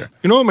win this fan. year.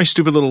 You know what my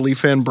stupid little Leaf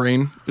fan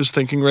brain is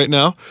thinking right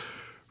now?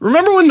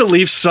 Remember when the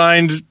Leafs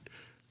signed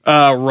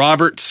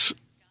Roberts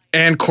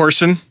and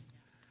Corson?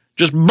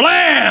 Just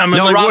blam!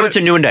 No, Roberts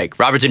and Newendijk.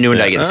 Roberts and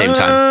Newendijk at the same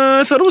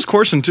time. I thought it was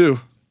Corson too.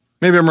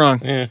 Maybe I'm wrong.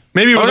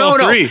 Maybe it was all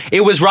three.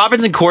 It was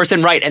Roberts and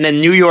Corson, right? And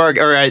then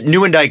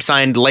Newendijk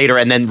signed later,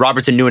 and then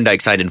Roberts and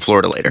Newendijk signed in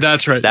Florida later.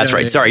 That's right. That's Yeah,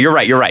 right. yeah. Sorry, you're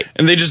right.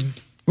 And they just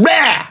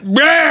Blah!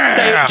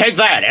 Take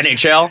that,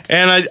 NHL.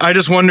 And I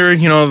just wonder,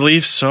 the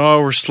Leafs,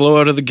 we're slow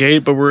out of the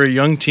gate, but we're a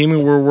young team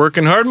and we're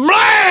working hard.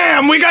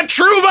 Blam! We got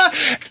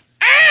Trouba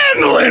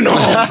and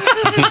Lindholm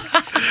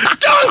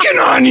dunking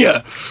on you.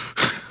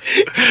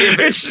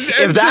 It's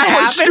that just my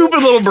happened-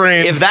 stupid little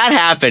brain. If that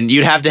happened,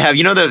 you'd have to have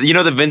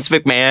the Vince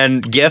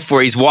McMahon gif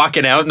where he's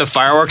walking out and the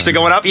fireworks are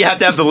going up. You have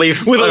to have the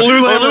Leaf with a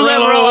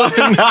Lularola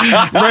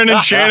and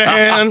Brendan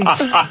Shanahan.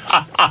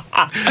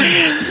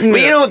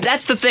 But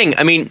that's the thing.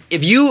 I mean,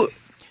 if you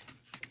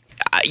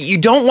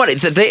don't want it.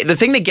 The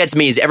thing that gets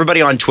me is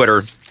everybody on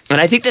Twitter, and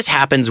I think this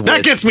happens with...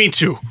 That gets me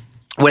too.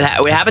 What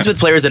happens with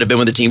players that have been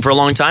with the team for a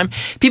long time,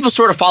 people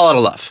sort of fall out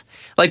of love.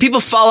 Like,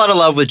 people fall out of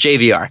love with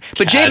JVR.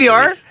 But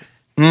JVR...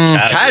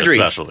 Kadri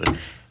especially.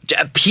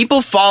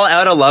 People fall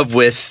out of love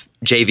with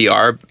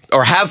JVR,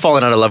 or have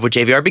fallen out of love with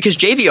JVR, because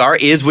JVR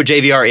is what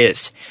JVR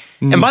is.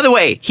 And by the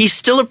way, he's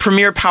still a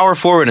premier power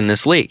forward in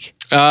this league.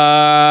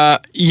 Yeah,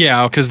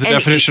 because the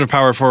definition of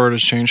power forward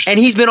has changed. And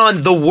he's been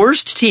on the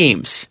worst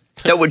teams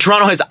that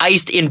Toronto has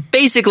iced in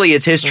basically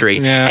its history.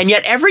 Yeah. And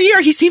yet every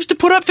year he seems to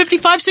put up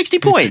 55, 60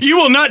 points. You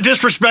will not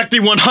disrespect the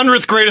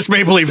 100th greatest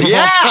Maple Leaf of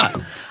all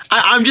time.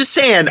 I'm just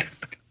saying...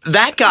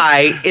 That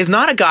guy is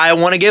not a guy I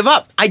want to give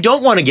up. I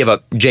don't want to give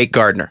up Jake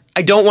Gardiner.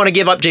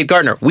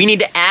 We need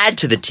to add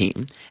to the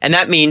team, and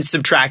that means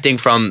subtracting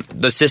from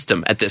the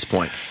system at this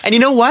point. And you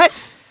know what?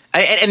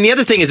 And the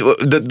other thing is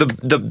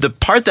the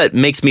part that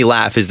makes me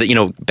laugh is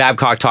that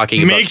Babcock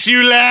talking Makes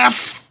you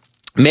laugh.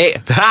 Makes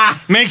you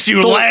laugh. Makes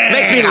me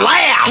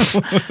laugh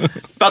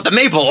about the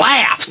Maple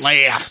laughs.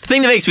 The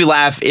thing that makes me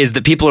laugh is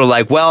that people are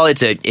like, well,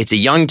 it's a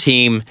young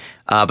team,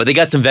 but they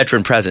got some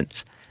veteran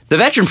presence. The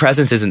veteran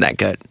presence isn't that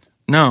good.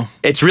 No.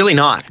 It's really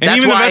not. And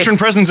even the veteran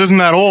presence isn't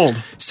that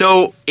old.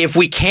 So if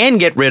we can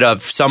get rid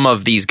of some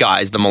of these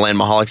guys, the Milan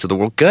Mahaliks of the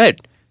world, good.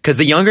 Because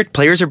the younger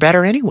players are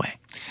better anyway.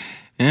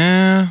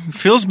 Yeah.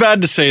 Feels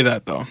bad to say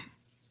that, though.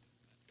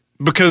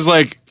 Because,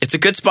 it's a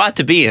good spot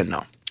to be in,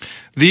 though.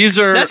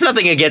 That's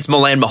nothing against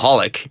Milan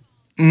Mahalik.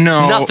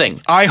 No. Nothing.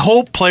 I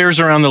hope players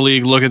around the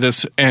league look at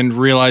this and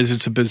realize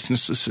it's a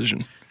business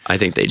decision. I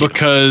think they do.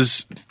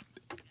 Because...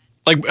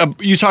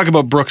 you talk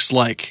about Brooks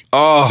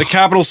the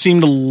Capitals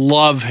seem to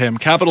love him.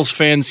 Capitals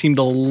fans seem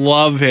to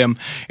love him,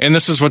 and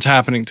this is what's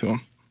happening to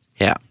him.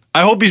 Yeah.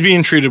 I hope he's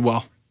being treated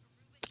well.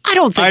 I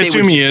don't think I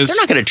assume he is. They're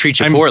not going to treat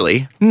you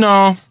poorly.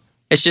 No.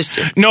 It's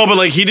just... No,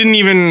 but he didn't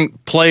even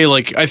play,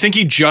 I think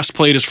he just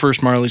played his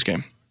first Marlies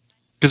game.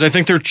 Because I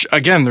think they're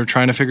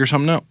trying to figure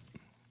something out.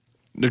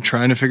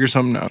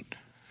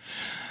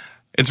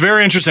 It's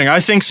very interesting. I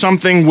think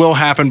something will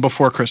happen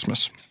before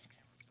Christmas.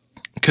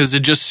 Because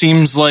it just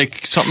seems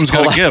like something's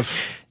got to give.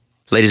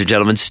 Ladies and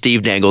gentlemen,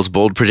 Steve Dangle's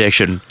bold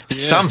prediction. Yeah.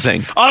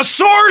 Something. A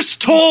source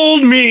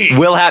told me.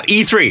 We'll have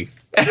E3.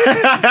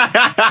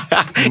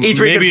 E3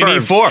 maybe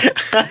confirmed. an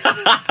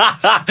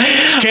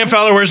E4. Cam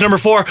Fowler wears number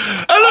 4.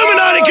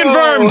 Illuminati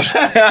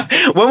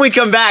confirmed. When we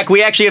come back,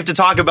 we actually have to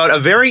talk about a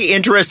very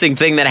interesting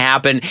thing that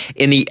happened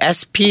in the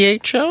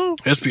SPHL?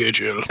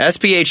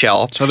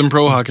 SPHL. Southern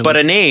Pro Hockey League. But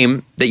a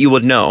name that you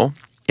would know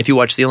if you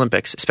watch the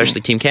Olympics,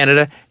 especially Team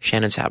Canada,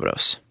 Shannon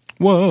Sabados.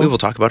 Whoa. We will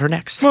talk about her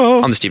next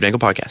on the Steve Dangle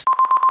podcast.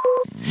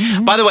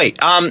 By the way,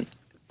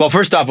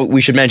 first off,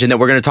 we should mention that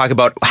we're going to talk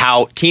about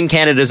how Team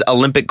Canada's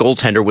Olympic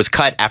goaltender was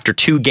cut after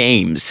 2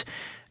 games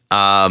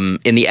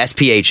in the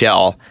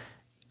SPHL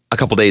a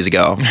couple days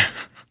ago,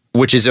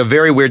 which is a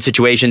very weird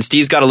situation.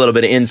 Steve's got a little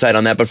bit of insight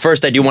on that. But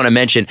first, I do want to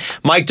mention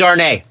Mike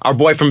Darnay, our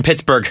boy from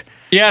Pittsburgh.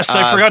 Yes,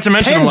 I forgot to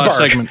mention in the last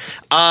segment.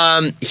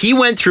 He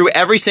went through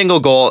every single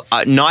goal,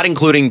 not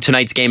including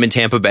tonight's game in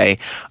Tampa Bay,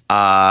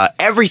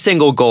 every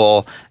single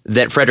goal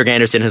that Frederik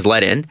Andersen has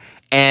let in,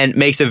 and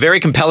makes a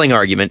very compelling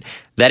argument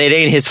that it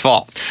ain't his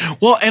fault.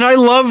 Well, and I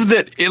love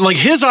that,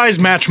 his eyes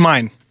match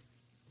mine.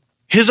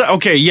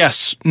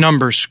 Yes,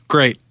 numbers,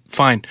 great,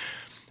 fine.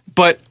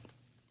 But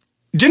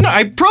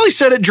I probably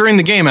said it during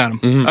the game, Adam.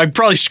 Mm-hmm. I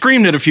probably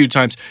screamed it a few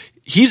times.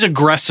 He's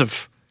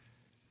aggressive.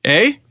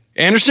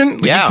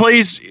 Anderson, he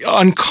plays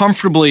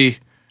uncomfortably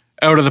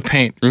out of the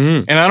paint.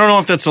 Mm-hmm. And I don't know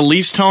if that's the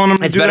Leafs telling him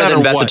to do that or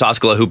what. It's better than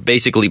Vesatoskala, who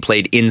basically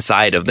played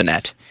inside of the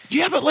net.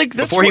 Yeah, but that's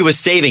before he was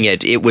saving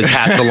it, it was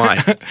past the line.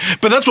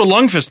 But that's what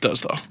Lundqvist does,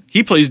 though.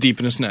 He plays deep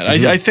in his net.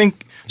 Mm-hmm. I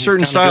think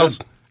certain styles...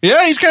 Good.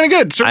 Yeah, he's kind of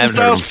good. Certain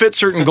styles fit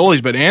certain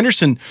goalies, but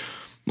Anderson,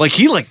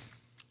 he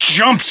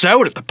jumps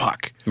out at the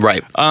puck.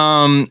 Right.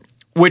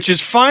 Which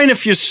is fine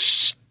if you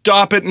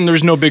stop it and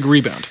there's no big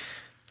rebound.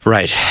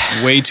 Right.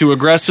 Way too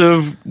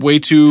aggressive, way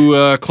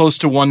too close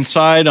to one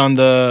side on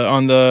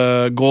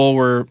the goal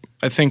where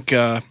I think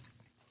it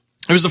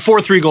was the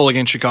 4-3 goal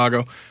against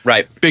Chicago.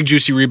 Right. Big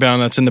juicy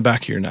rebound that's in the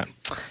back of your net.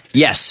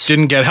 Yes.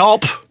 Didn't get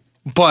help,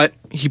 but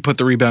he put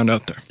the rebound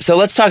out there. So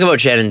let's talk about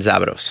Shannon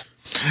Zabados.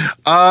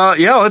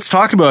 Yeah, let's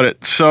talk about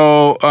it.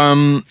 So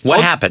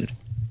what happened?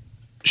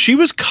 She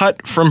was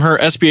cut from her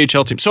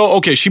SPHL team. So,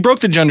 okay, she broke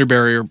the gender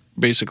barrier,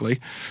 basically.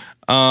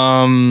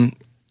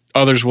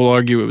 Others will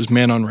argue it was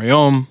man on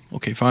Rayom.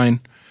 Okay, fine.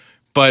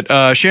 But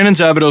Shannon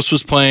Zabados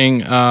was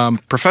playing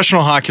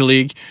professional hockey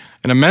league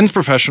in a men's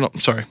professional...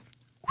 Sorry.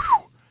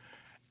 Whew.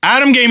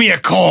 Adam gave me a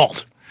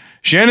cold.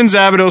 Shannon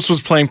Zabados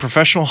was playing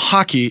professional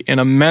hockey in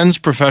a men's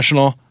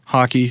professional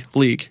hockey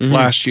league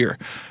last year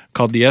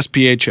called the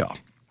SPHL,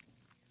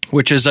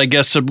 which is, I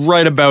guess,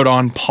 right about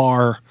on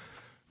par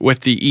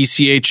with the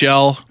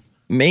ECHL,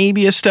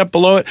 maybe a step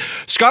below it.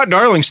 Scott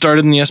Darling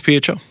started in the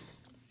SPHL.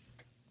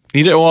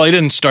 He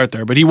didn't start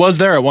there, but he was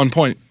there at one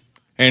point,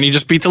 and he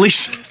just beat the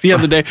Leafs the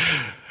other day.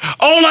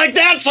 Oh, like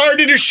that's hard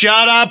to do.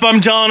 Shut up,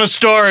 I'm telling a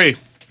story.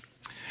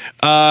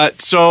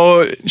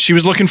 So she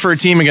was looking for a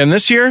team again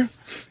this year,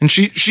 and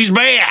she's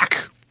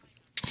back.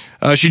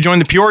 She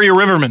joined the Peoria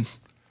Rivermen,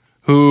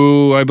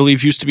 who I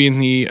believe used to be in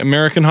the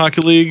American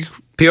Hockey League.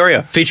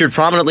 Peoria, featured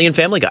prominently in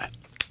Family Guy.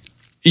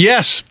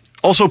 Yes,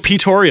 also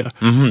Pretoria.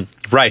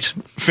 Right.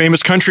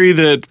 Famous country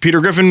that Peter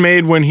Griffin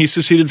made when he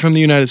seceded from the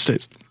United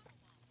States.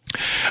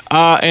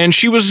 And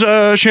she was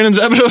Shannon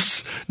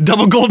Zabados,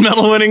 double gold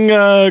medal winning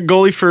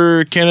goalie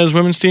for Canada's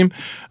women's team,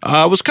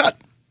 was cut.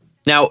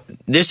 Now,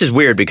 this is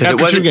weird because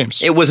After 2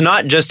 games. It was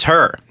not just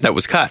her that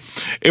was cut.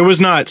 It was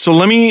not. So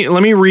let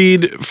me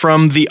read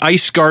from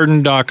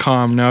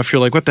theicegarden.com. Now, if you're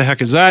like, what the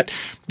heck is that?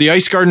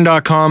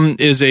 Theicegarden.com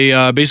is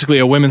basically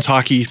a women's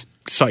hockey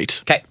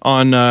site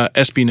on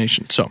SB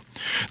Nation. So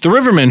the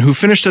Rivermen, who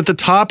finished at the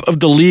top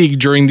of the league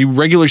during the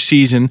regular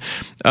season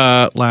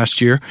last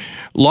year,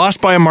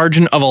 lost by a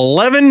margin of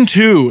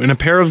 11-2 in a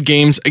pair of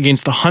games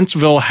against the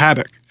Huntsville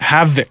Havoc.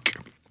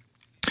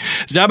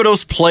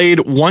 Zabados played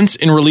once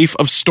in relief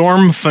of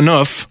Storm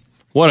Phaneuf.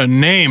 What a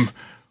name.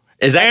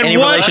 Is that any and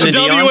what relation to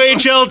Dion?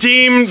 WHL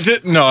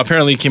team no,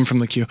 apparently it came from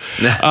the Q.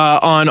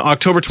 On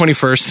October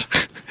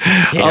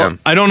 21st. Damn.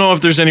 I don't know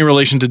if there's any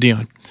relation to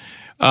Dion.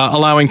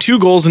 Allowing 2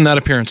 goals in that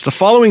appearance. The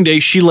following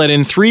day, she let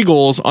in 3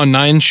 goals on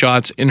 9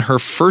 shots in her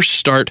first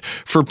start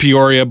for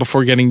Peoria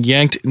before getting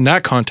yanked in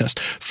that contest.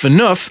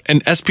 Phaneuf, an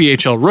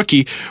SPHL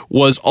rookie,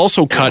 was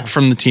also cut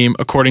from the team,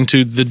 according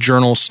to the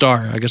Journal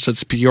Star. I guess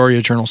that's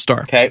Peoria Journal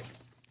Star. Okay.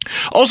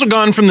 Also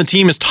gone from the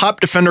team is top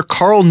defender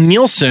Carl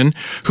Nielsen,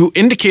 who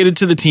indicated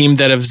to the team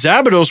that if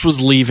Zabados was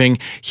leaving,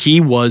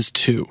 he was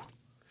too.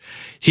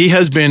 He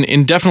has been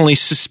indefinitely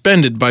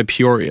suspended by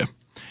Peoria.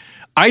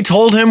 I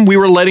told him we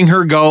were letting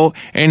her go,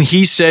 and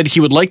he said he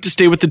would like to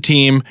stay with the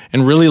team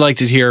and really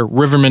liked it here,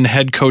 Riverman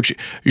head coach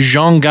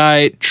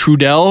Jean-Guy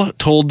Trudel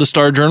told the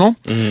Star Journal.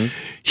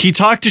 He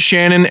talked to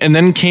Shannon and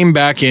then came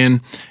back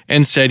in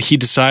and said he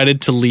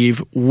decided to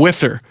leave with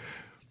her.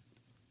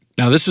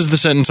 Now, this is the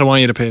sentence I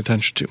want you to pay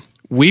attention to.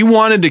 We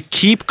wanted to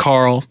keep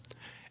Carl,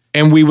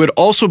 and we would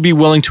also be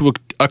willing to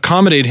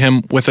accommodate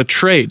him with a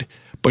trade,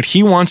 but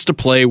he wants to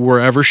play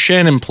wherever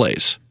Shannon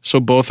plays, so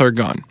both are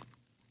gone.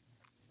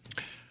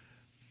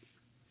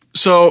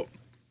 So,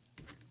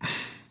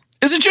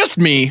 is it just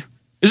me?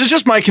 Is it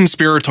just my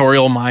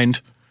conspiratorial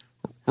mind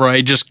where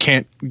I just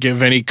can't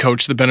give any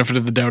coach the benefit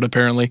of the doubt,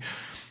 apparently?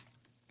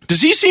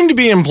 Does he seem to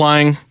be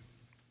implying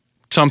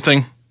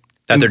something?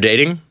 That they're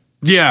dating?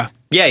 Yeah.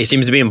 Yeah, he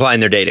seems to be implying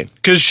they're dating.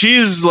 Because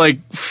she's, like,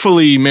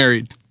 fully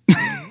married.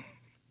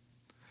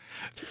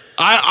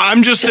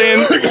 I'm just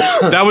saying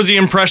that was the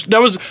impression.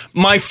 That was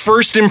my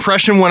first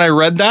impression when I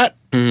read that.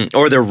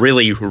 Or they're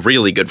really,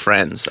 really good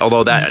friends.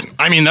 Although that...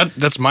 I mean,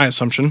 that's my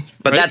assumption.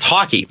 But right? that's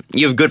hockey.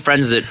 You have good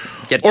friends that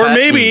get Or cut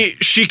maybe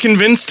she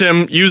convinced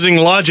him using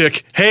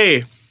logic,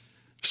 hey,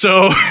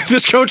 so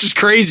this coach is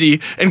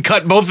crazy and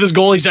cut both his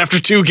goalies after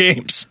 2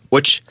 games.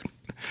 Which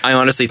I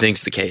honestly think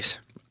is the case.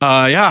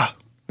 Yeah,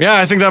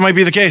 I think that might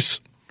be the case.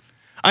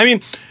 I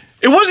mean,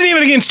 it wasn't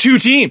even against 2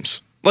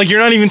 teams. Like,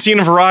 you're not even seeing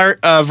a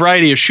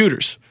variety of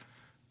shooters.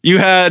 You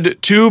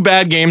had 2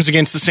 bad games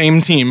against the same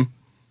team.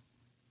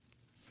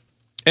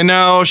 And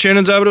now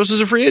Shannon Zabados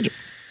is a free agent.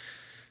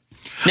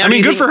 Now, I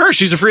mean, good for her.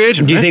 She's a free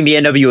agent. Do you right? think the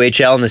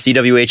NWHL and the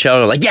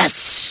CWHL are like,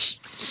 yes?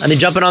 Are they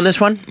jumping on this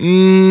one?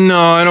 No,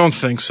 I don't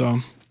think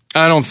so.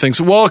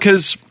 Well,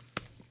 because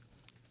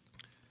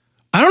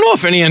I don't know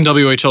if any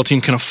NWHL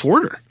team can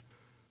afford her.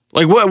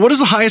 Like, what is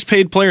the highest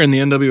paid player in the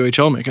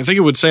NWHL make? I think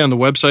it would say on the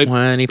website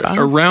 25?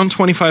 around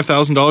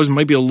 $25,000. It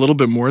might be a little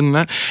bit more than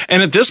that.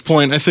 And at this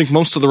point, I think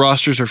most of the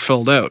rosters are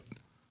filled out.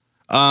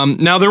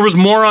 Now, there was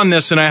more on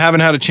this, and I haven't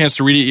had a chance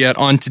to read it yet,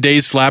 on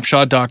today's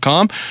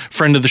Slapshot.com.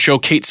 Friend of the show,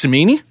 Kate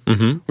Samini,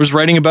 was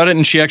writing about it,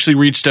 and she actually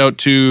reached out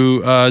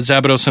to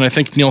Zabados and I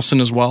think Nielsen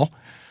as well.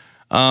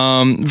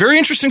 Very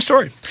interesting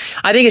story.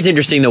 I think it's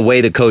interesting the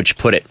way the coach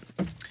put it.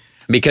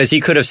 Because he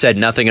could have said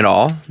nothing at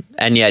all,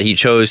 and yet he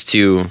chose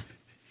to...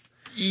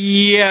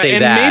 Yeah, say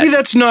and that. maybe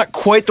that's not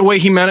quite the way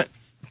he meant it,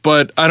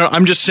 but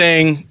I'm just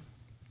saying,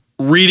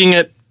 reading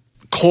it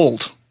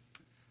cold,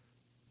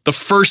 the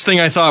first thing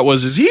I thought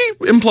was, is he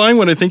implying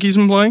what I think he's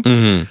implying?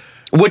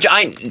 Mm-hmm. Which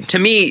to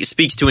me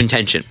speaks to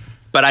intention,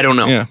 but I don't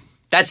know. Yeah.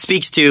 That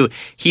speaks to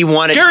he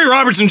wanted Gary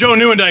Roberts and Joe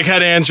Nieuwendyk had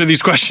to answer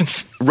these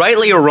questions,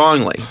 rightly or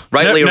wrongly.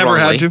 Never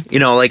had to. You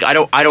know, like I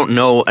don't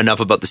know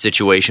enough about the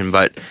situation,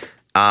 but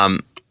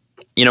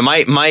you know,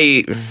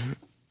 my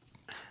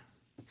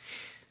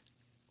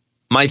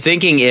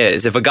thinking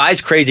is, if a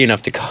guy's crazy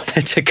enough to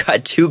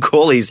cut 2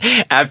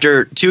 goalies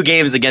after 2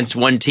 games against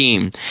one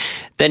team,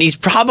 then he's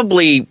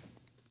probably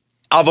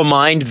of a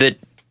mind that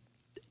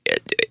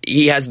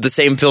he has the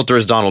same filter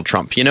as Donald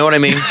Trump. You know what I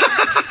mean?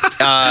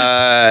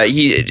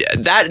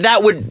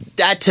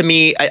 That to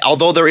me,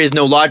 although there is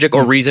no logic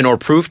or reason or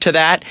proof to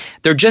that,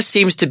 there just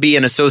seems to be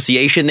an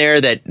association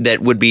there that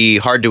would be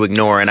hard to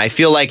ignore. And I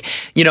feel like,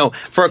 you know,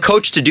 for a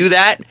coach to do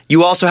that,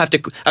 you also have to,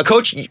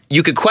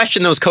 you could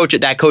question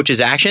that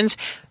coach's actions.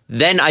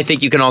 Then I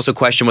think you can also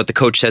question what the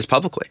coach says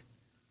publicly.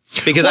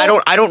 Because I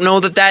don't know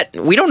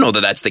we don't know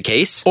that that's the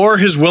case. Or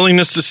his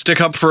willingness to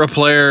stick up for a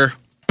player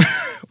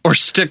or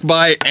stick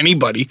by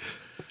anybody.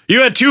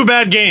 You had 2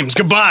 bad games.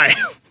 Goodbye.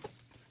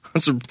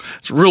 That's a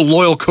real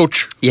loyal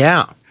coach.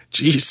 Yeah.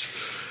 Jeez.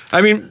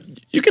 I mean,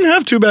 you can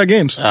have 2 bad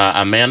games.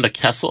 Amanda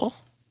Kessel,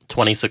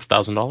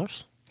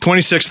 $26,000.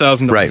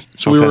 $26,000. Right.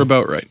 So we were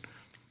about right.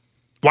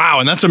 Wow,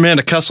 and that's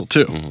Amanda Kessel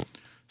too. Mm-hmm.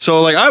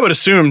 So like I would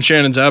assume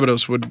Shannon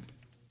Zabados would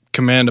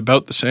command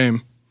about the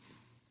same.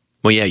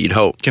 Well, yeah, you'd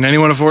hope. Can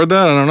anyone afford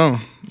that? I don't know.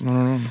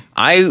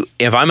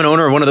 If I'm an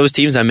owner of one of those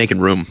teams, I'm making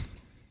room.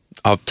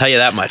 I'll tell you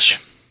that much.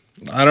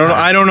 I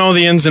don't know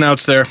the ins and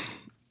outs there.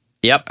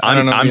 Yep,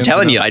 I'm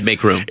telling you, I'd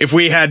make room. If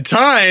we had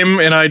time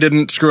and I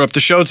didn't screw up the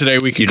show today,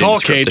 we could call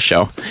Kate. The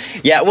show.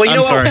 Yeah, well, you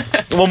know sorry.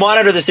 what? We'll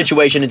monitor the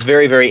situation. It's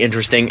very, very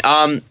interesting.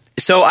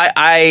 So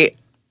I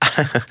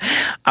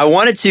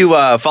wanted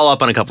to follow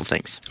up on a couple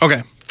things.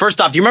 Okay. First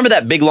off, do you remember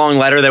that big long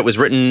letter that was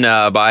written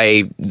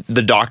by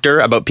the doctor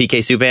about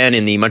PK Subban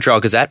in the Montreal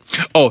Gazette?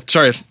 Oh,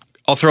 sorry.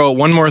 I'll throw out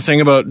one more thing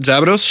about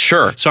Zabados.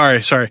 Sure.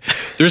 Sorry.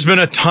 There's been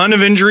a ton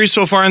of injuries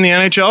so far in the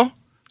NHL.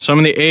 Some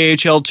in the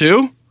AHL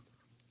too.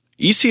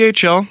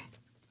 ECHL.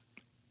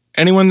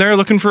 Anyone there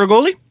looking for a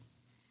goalie?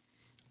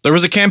 There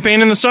was a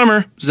campaign in the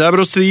summer.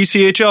 Zabados to the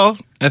ECHL.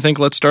 I think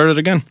let's start it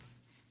again.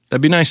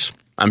 That'd be nice.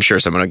 I'm sure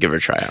someone will give it a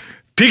try out.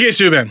 PK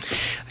Subban.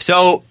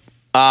 So,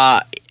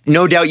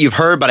 no doubt you've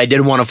heard, but I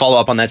did want to follow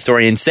up on that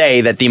story and say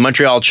that the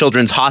Montreal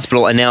Children's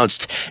Hospital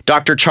announced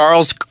Dr.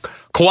 Charles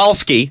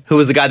Kowalski, who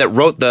was the guy that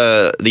wrote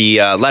the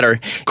letter.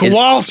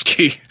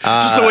 Kowalski.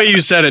 Just the way you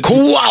said it.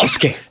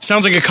 Kowalski.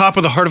 Sounds like a cop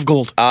with a heart of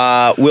gold.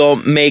 Will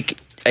make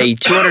a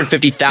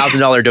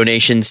 $250,000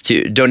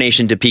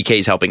 donation to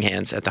PK's Helping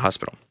Hands at the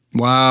hospital.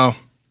 Wow.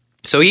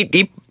 So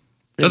he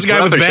that's a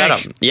guy with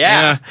bank.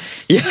 Yeah,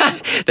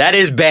 that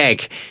is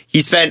bank.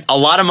 He spent a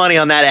lot of money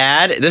on that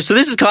ad. So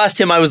this has cost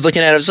him, I was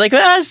looking at it, I was like,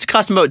 this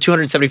cost him about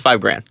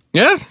 $275,000.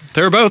 Yeah,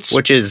 thereabouts.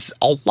 Which is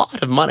a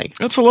lot of money.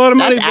 That's a lot of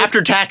money. That's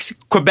after tax,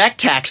 Quebec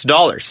tax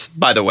dollars,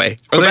 by the way.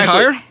 Are they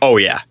higher? Oh,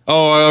 yeah.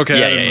 Oh,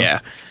 okay. Yeah.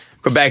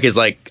 Quebec is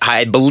like,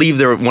 I believe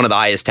they're one of the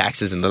highest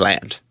taxes in the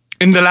land.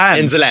 In the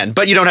land.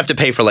 But you don't have to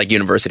pay for like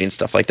university and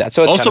stuff like that.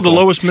 So it's also the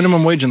lowest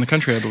minimum wage in the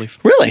country, I believe.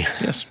 Really?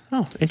 Yes.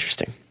 Oh,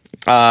 interesting.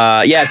 So I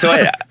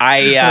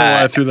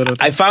threw that out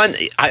there. I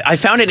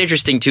found it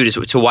interesting too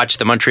to watch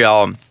the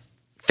Montreal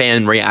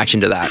fan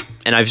reaction to that,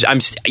 and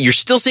you're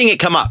still seeing it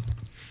come up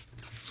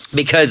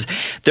because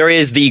there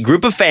is the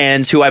group of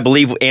fans who I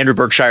believe Andrew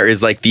Berkshire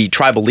is like the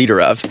tribal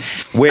leader of,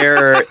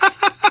 where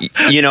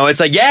it's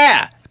like,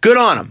 yeah, good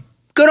on him.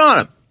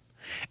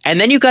 And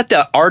then you got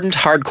the ardent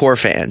hardcore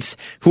fans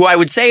who I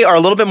would say are a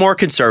little bit more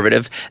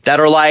conservative that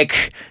are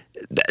like,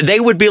 they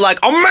would be like,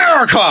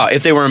 America,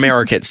 if they were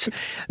Americans.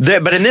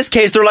 But in this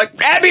case, they're like,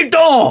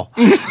 Habitants!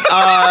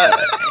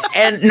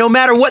 And no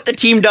matter what the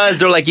team does,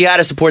 they're like, you got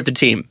to support the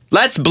team.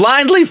 Let's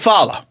blindly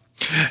follow.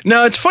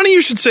 Now, it's funny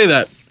you should say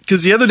that,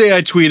 because the other day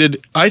I tweeted,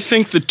 I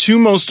think the 2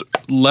 most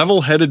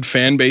level-headed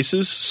fan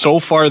bases so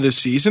far this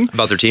season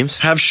About their teams?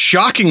 have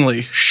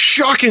shockingly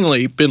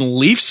been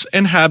Leafs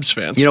and Habs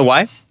fans. You know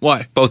why?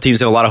 Why? Both teams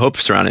have a lot of hope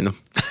surrounding them.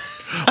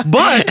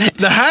 But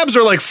the Habs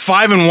are like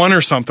 5-1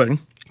 or something.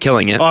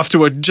 Killing it. Off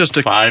to a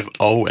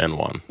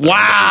 5-0-1.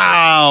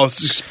 Wow.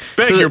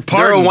 Beg your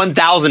pardon. They're a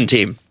 1,000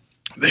 team.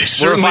 They We're a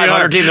certainly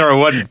 500 are. team, they're a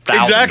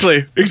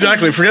 1,000.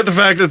 Exactly. Forget the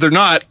fact that they're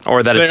not.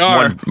 Or that it's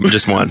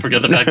just one.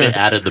 Forget the fact they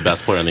added the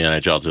best player in the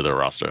NHL to their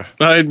roster.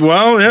 Best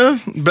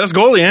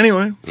goalie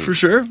anyway, for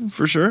sure.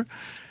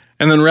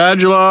 And then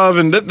Radulov,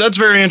 and that's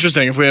very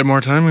interesting. If we had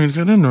more time, we'd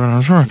get into it,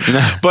 I'm sure.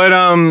 But,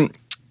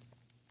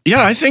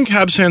 I think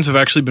Habs fans have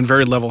actually been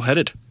very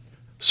level-headed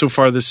so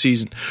far this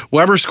season.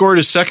 Weber scored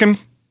his second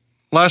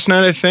last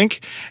night, I think,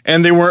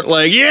 and they weren't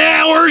like,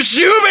 yeah, we're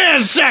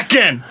Subban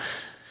second.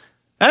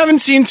 I haven't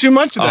seen too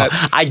much of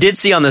that. I did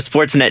see on the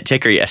Sportsnet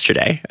ticker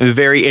yesterday a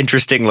very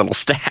interesting little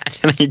stat,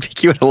 and I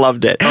think you would have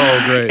loved it.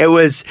 Oh, great. It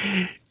was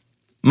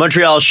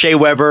Montreal Shea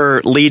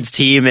Weber leads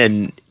team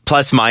in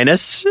plus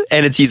minus,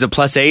 and he's a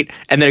 +8,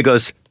 and then it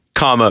goes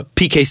comma,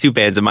 PK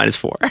Subban's a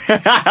 -4.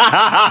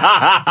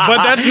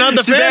 But that's not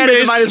the fan Subban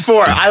is base. a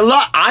 -4.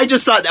 I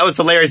just thought that was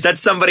hilarious.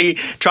 That's somebody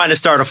trying to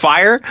start a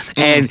fire,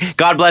 and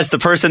God bless the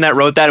person that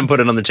wrote that and put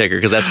it on the ticker,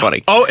 because that's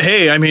funny. Oh,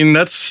 hey, I mean,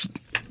 that's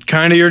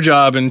kind of your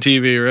job in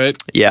TV, right?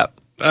 Yeah.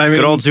 I mean,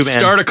 Good old Subban.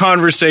 start a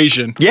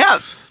conversation. Yeah.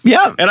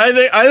 Yeah. And I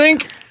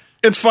think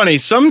it's funny.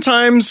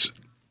 Sometimes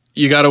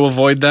you got to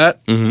avoid that,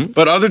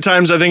 but other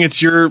times I think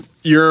it's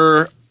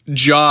your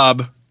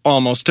job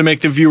almost to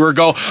make the viewer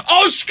go,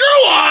 "Oh, screw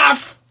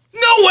off!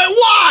 No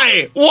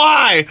way!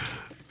 Why?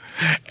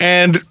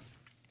 And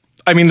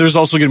I mean, there's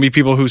also going to be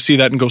people who see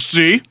that and go,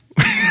 "See."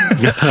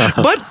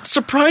 But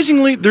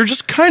surprisingly, they're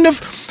just kind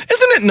of,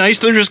 isn't it nice?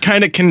 They're just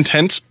kind of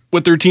content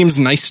with their team's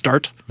nice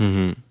start.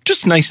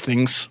 Just nice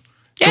things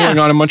going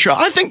on in Montreal.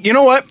 I think, you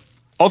know what?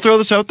 I'll throw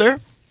this out there.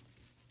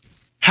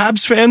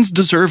 Habs fans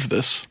deserve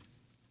this.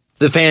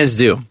 The fans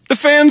do. The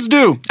fans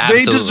do.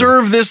 Absolutely. They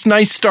deserve this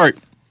nice start.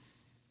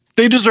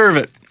 They deserve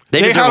it.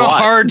 They deserve had a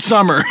lot. hard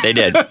summer. They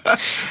did.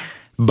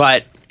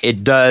 But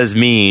it does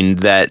mean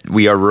that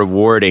we are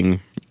rewarding,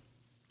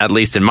 at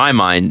least in my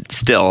mind,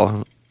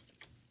 still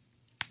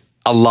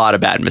a lot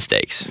of bad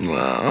mistakes.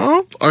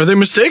 Well, are they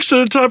mistakes to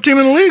the top team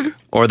in the league?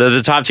 Or they're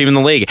the top team in the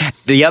league.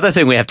 The other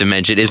thing we have to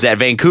mention is that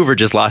Vancouver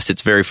just lost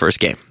its very first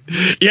game.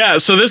 Yeah,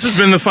 so this has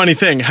been the funny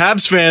thing.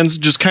 Habs fans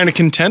just kind of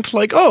content,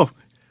 like, oh,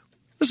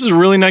 this is a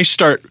really nice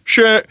start.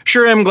 Sure,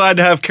 I'm glad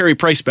to have Carey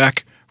Price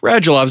back.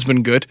 Radulov's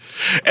been good.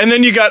 And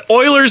then you got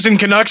Oilers and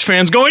Canucks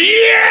fans going,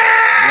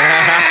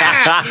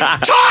 yeah!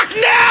 Talk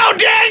now,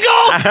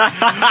 Dangle!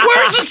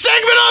 Where's the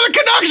segment on the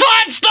Canucks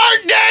hot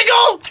start,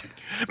 Dangle?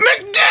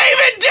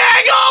 McDavid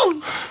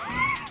Dangle!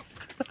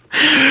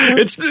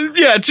 It's,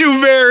 yeah,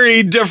 two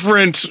very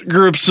different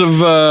groups of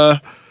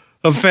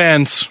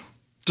fans,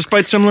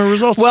 despite similar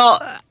results.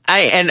 Well,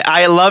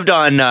 I loved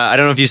on I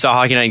don't know if you saw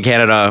Hockey Night in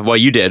Canada. Well,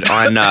 you did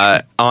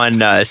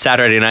on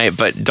Saturday night,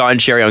 but Don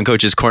Cherry on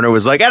Coach's Corner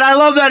was like, and I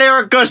love that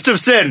Eric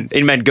Gustafsson.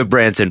 He meant Good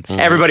Branson.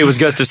 Everybody was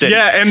Gustafsson.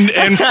 Yeah,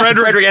 and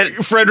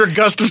Frederick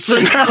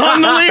Gustafsson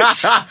on the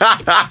Leafs.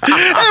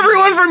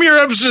 Everyone from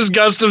Europe's just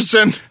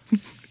Gustafsson.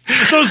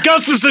 Those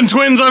Gustafsson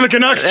twins on the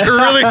Canucks are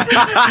really,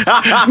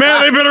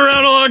 man, they've been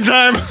around a long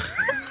time.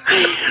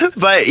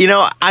 But, you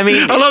know, I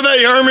mean, I love that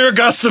Jaromir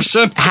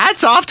Gustafsson.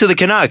 Hats off to the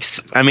Canucks.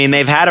 I mean,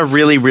 they've had a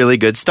really, really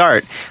good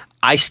start.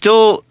 I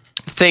still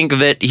think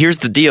that here's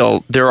the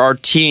deal. There are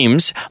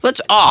teams. Let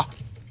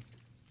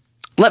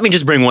me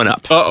just bring one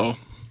up. Uh-oh.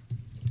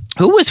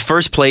 Who was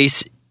first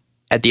place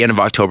at the end of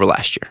October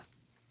last year?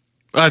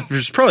 It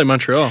was probably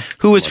Montreal.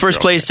 Who was first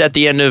place at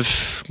the end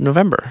of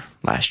November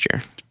last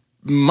year?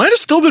 Might have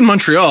still been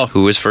Montreal.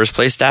 Who was first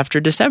placed after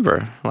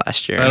December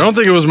last year? I don't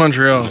think it was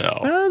Montreal.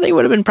 No. They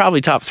would have been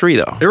probably top 3,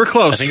 though. They were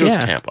close. I think it was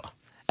Yeah. Tampa.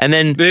 And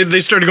then, They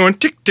started going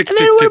tick, tick, and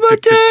tick, then tick,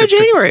 what tick, about tick, tick, tick.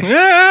 January?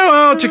 Yeah,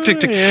 well, tick, tick,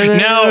 tick. And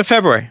then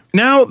February.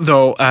 Now,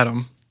 though,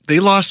 Adam,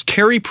 they lost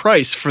Carey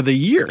Price for the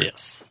year.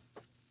 Yes.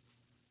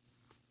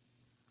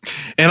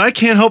 And I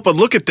can't help but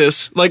look at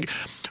this. Like,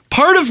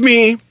 part of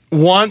me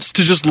wants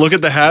to just look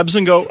at the Habs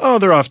and go, oh,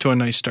 they're off to a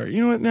nice start.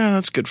 You know what? Nah,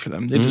 that's good for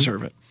them. They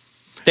deserve it.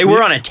 They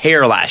were on a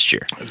tear last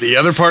year. The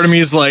other part of me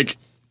is like,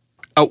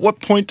 at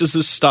what point does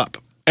this stop?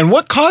 And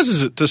what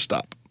causes it to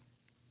stop?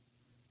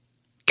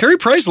 Carey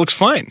Price looks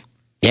fine.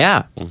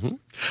 Yeah.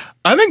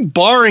 I think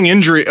barring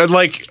injury, I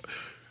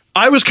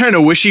was kind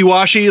of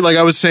wishy-washy. Like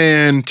I was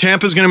saying,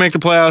 Tampa's going to make the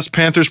playoffs.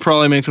 Panthers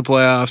probably make the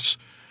playoffs.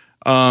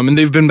 And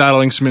they've been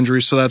battling some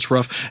injuries, so that's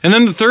rough. And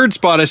then the third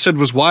spot I said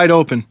was wide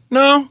open.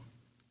 No.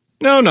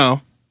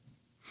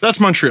 That's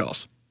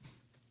Montreal's.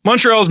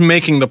 Montreal's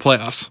making the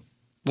playoffs.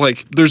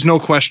 Like, there's no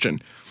question.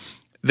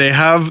 They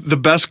have the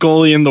best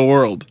goalie in the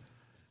world.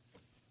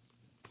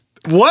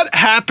 What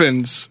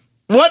happens?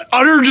 What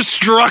utter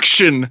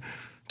destruction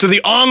to the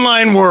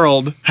online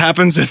world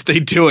happens if they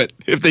do it?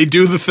 If they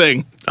do the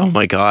thing? Oh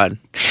my God.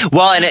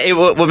 Well, and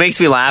what makes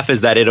me laugh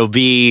is that it will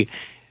be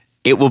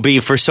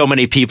for so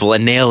many people a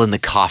nail in the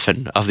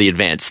coffin of the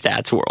advanced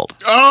stats world.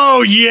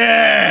 Oh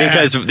yeah,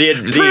 Because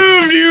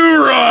prove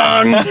you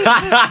wrong.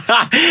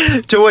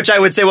 to which I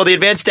would say, well, the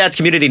advanced stats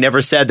community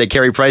never said that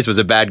Carey Price was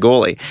a bad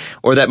goalie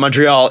or that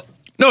Montreal.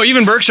 No,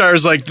 even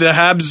Berkshire's like the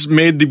Habs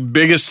made the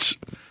biggest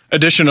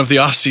addition of the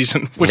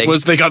offseason, which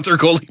was they got their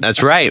goalie.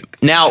 That's right.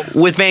 Now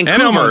with Vancouver,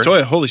 And El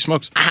Montoya, holy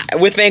smokes.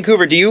 with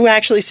Vancouver, do you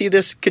actually see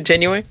this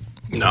continuing?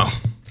 No.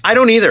 I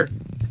don't either.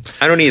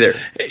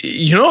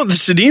 You know, the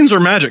Sedins are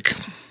magic.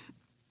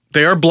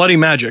 They are bloody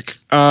magic.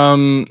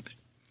 Ericsson's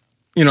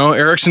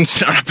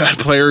not a bad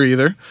player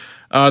either.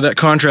 That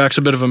contract's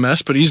a bit of a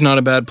mess, but he's not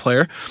a bad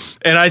player.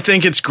 And I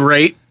think it's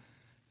great.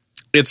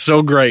 It's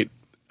so great.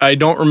 I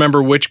don't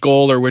remember which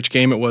goal or which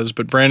game it was,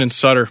 but Brandon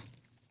Sutter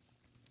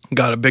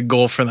got a big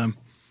goal for them.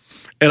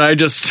 And I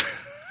just,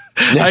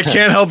 I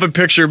can't help but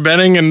picture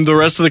Benning and the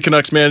rest of the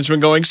Canucks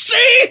management going,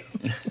 see?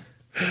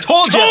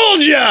 Told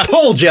ya!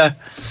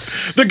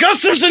 The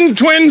Gustafsson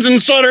twins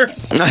and Sutter.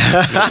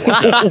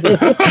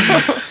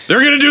 They're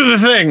going to do the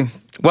thing.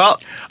 Well,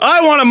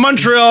 I want a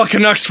Montreal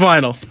Canucks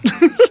final.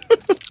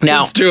 now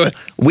Let's do it.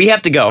 we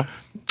have to go.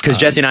 Because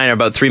Jesse and I are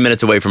about 3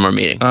 minutes away from our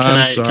meeting. Can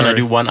I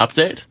do one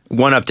update?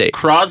 One update.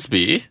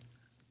 Crosby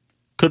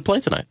could play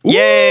tonight.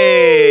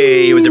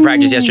 Yay! He was at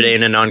practice yesterday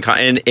in a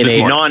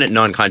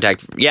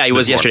non-contact. Yeah, he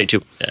was yesterday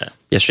too. Yeah.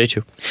 Yesterday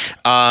too.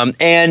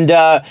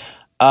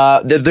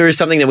 There is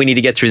something that we need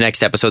to get through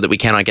next episode that we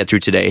cannot get through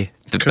today.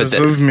 Because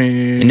of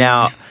me.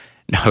 Now,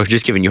 no, we're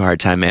just giving you a hard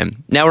time,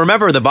 man. Now,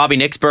 remember the Bobby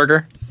Nix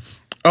burger?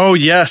 Oh,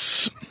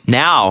 yes.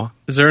 Now.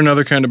 Is there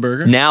another kind of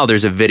burger? Now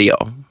there's a video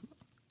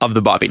of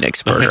the Bobby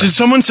Nix burger. Did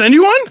someone send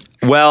you one?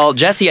 Well,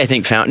 Jesse, I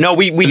think, found... No,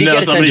 we did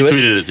get it sent to us.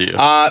 Somebody tweeted it to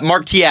you.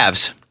 Mark T.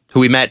 Avs, who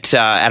we met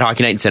at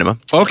Hockey Night in Cinema.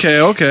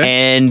 Okay.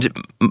 And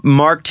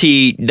Mark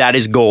T, that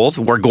is gold.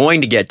 We're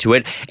going to get to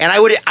it. And I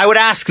would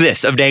ask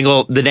this of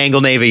the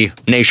Dangle Navy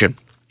Nation.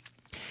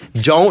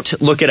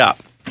 Don't look it up.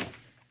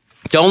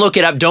 Don't look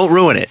it up. Don't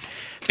ruin it.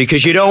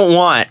 Because you don't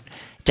want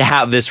to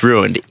have this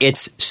ruined.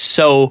 It's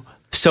so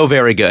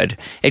very good.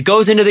 It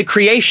goes into the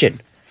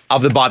creation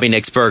of the Bobby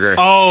Nix burger.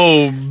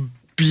 Oh,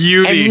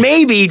 beauty. And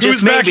maybe,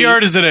 just Whose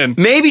backyard is it in?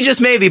 Maybe,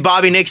 just maybe,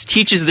 Bobby Nix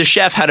teaches the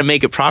chef how to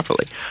make it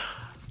properly.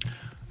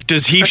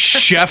 Does he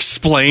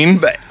chef-splain?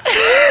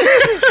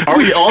 Are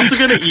we also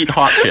going to eat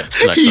hot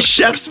chips next He episode?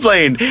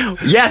 chef-splained.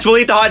 Yes, we'll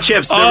eat the hot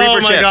chips, the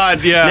Reaper chips. Oh my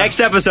God, yeah. Next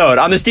episode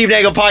on the Steve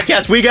Dangle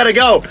podcast. We got to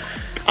go.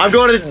 I'm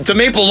going to the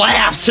Maple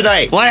Laughs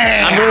tonight.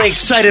 I'm really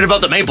excited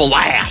about the Maple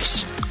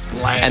Laughs.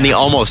 And the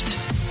almost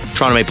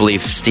Toronto Maple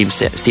Leaf Steven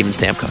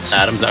Stamkos.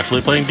 Adam's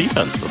actually playing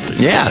defense for me.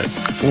 Yeah.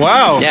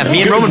 Wow. Yeah,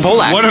 me and Roman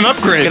Polak. What an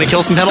upgrade. Going to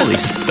kill some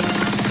penalties.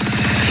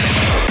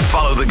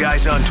 Follow the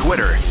guys on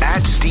Twitter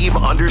at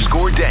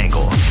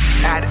Steve_Dangle,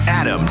 at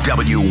Adam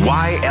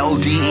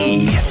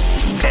WYLDE,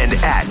 and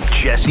at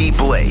Jesse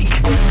Blake.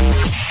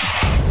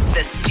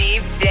 The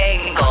Steve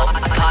Dangle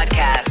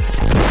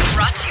Podcast.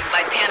 Brought to you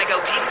by Panago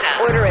Pizza.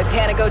 Order at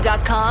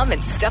panago.com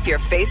and stuff your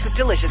face with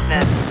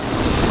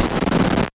deliciousness.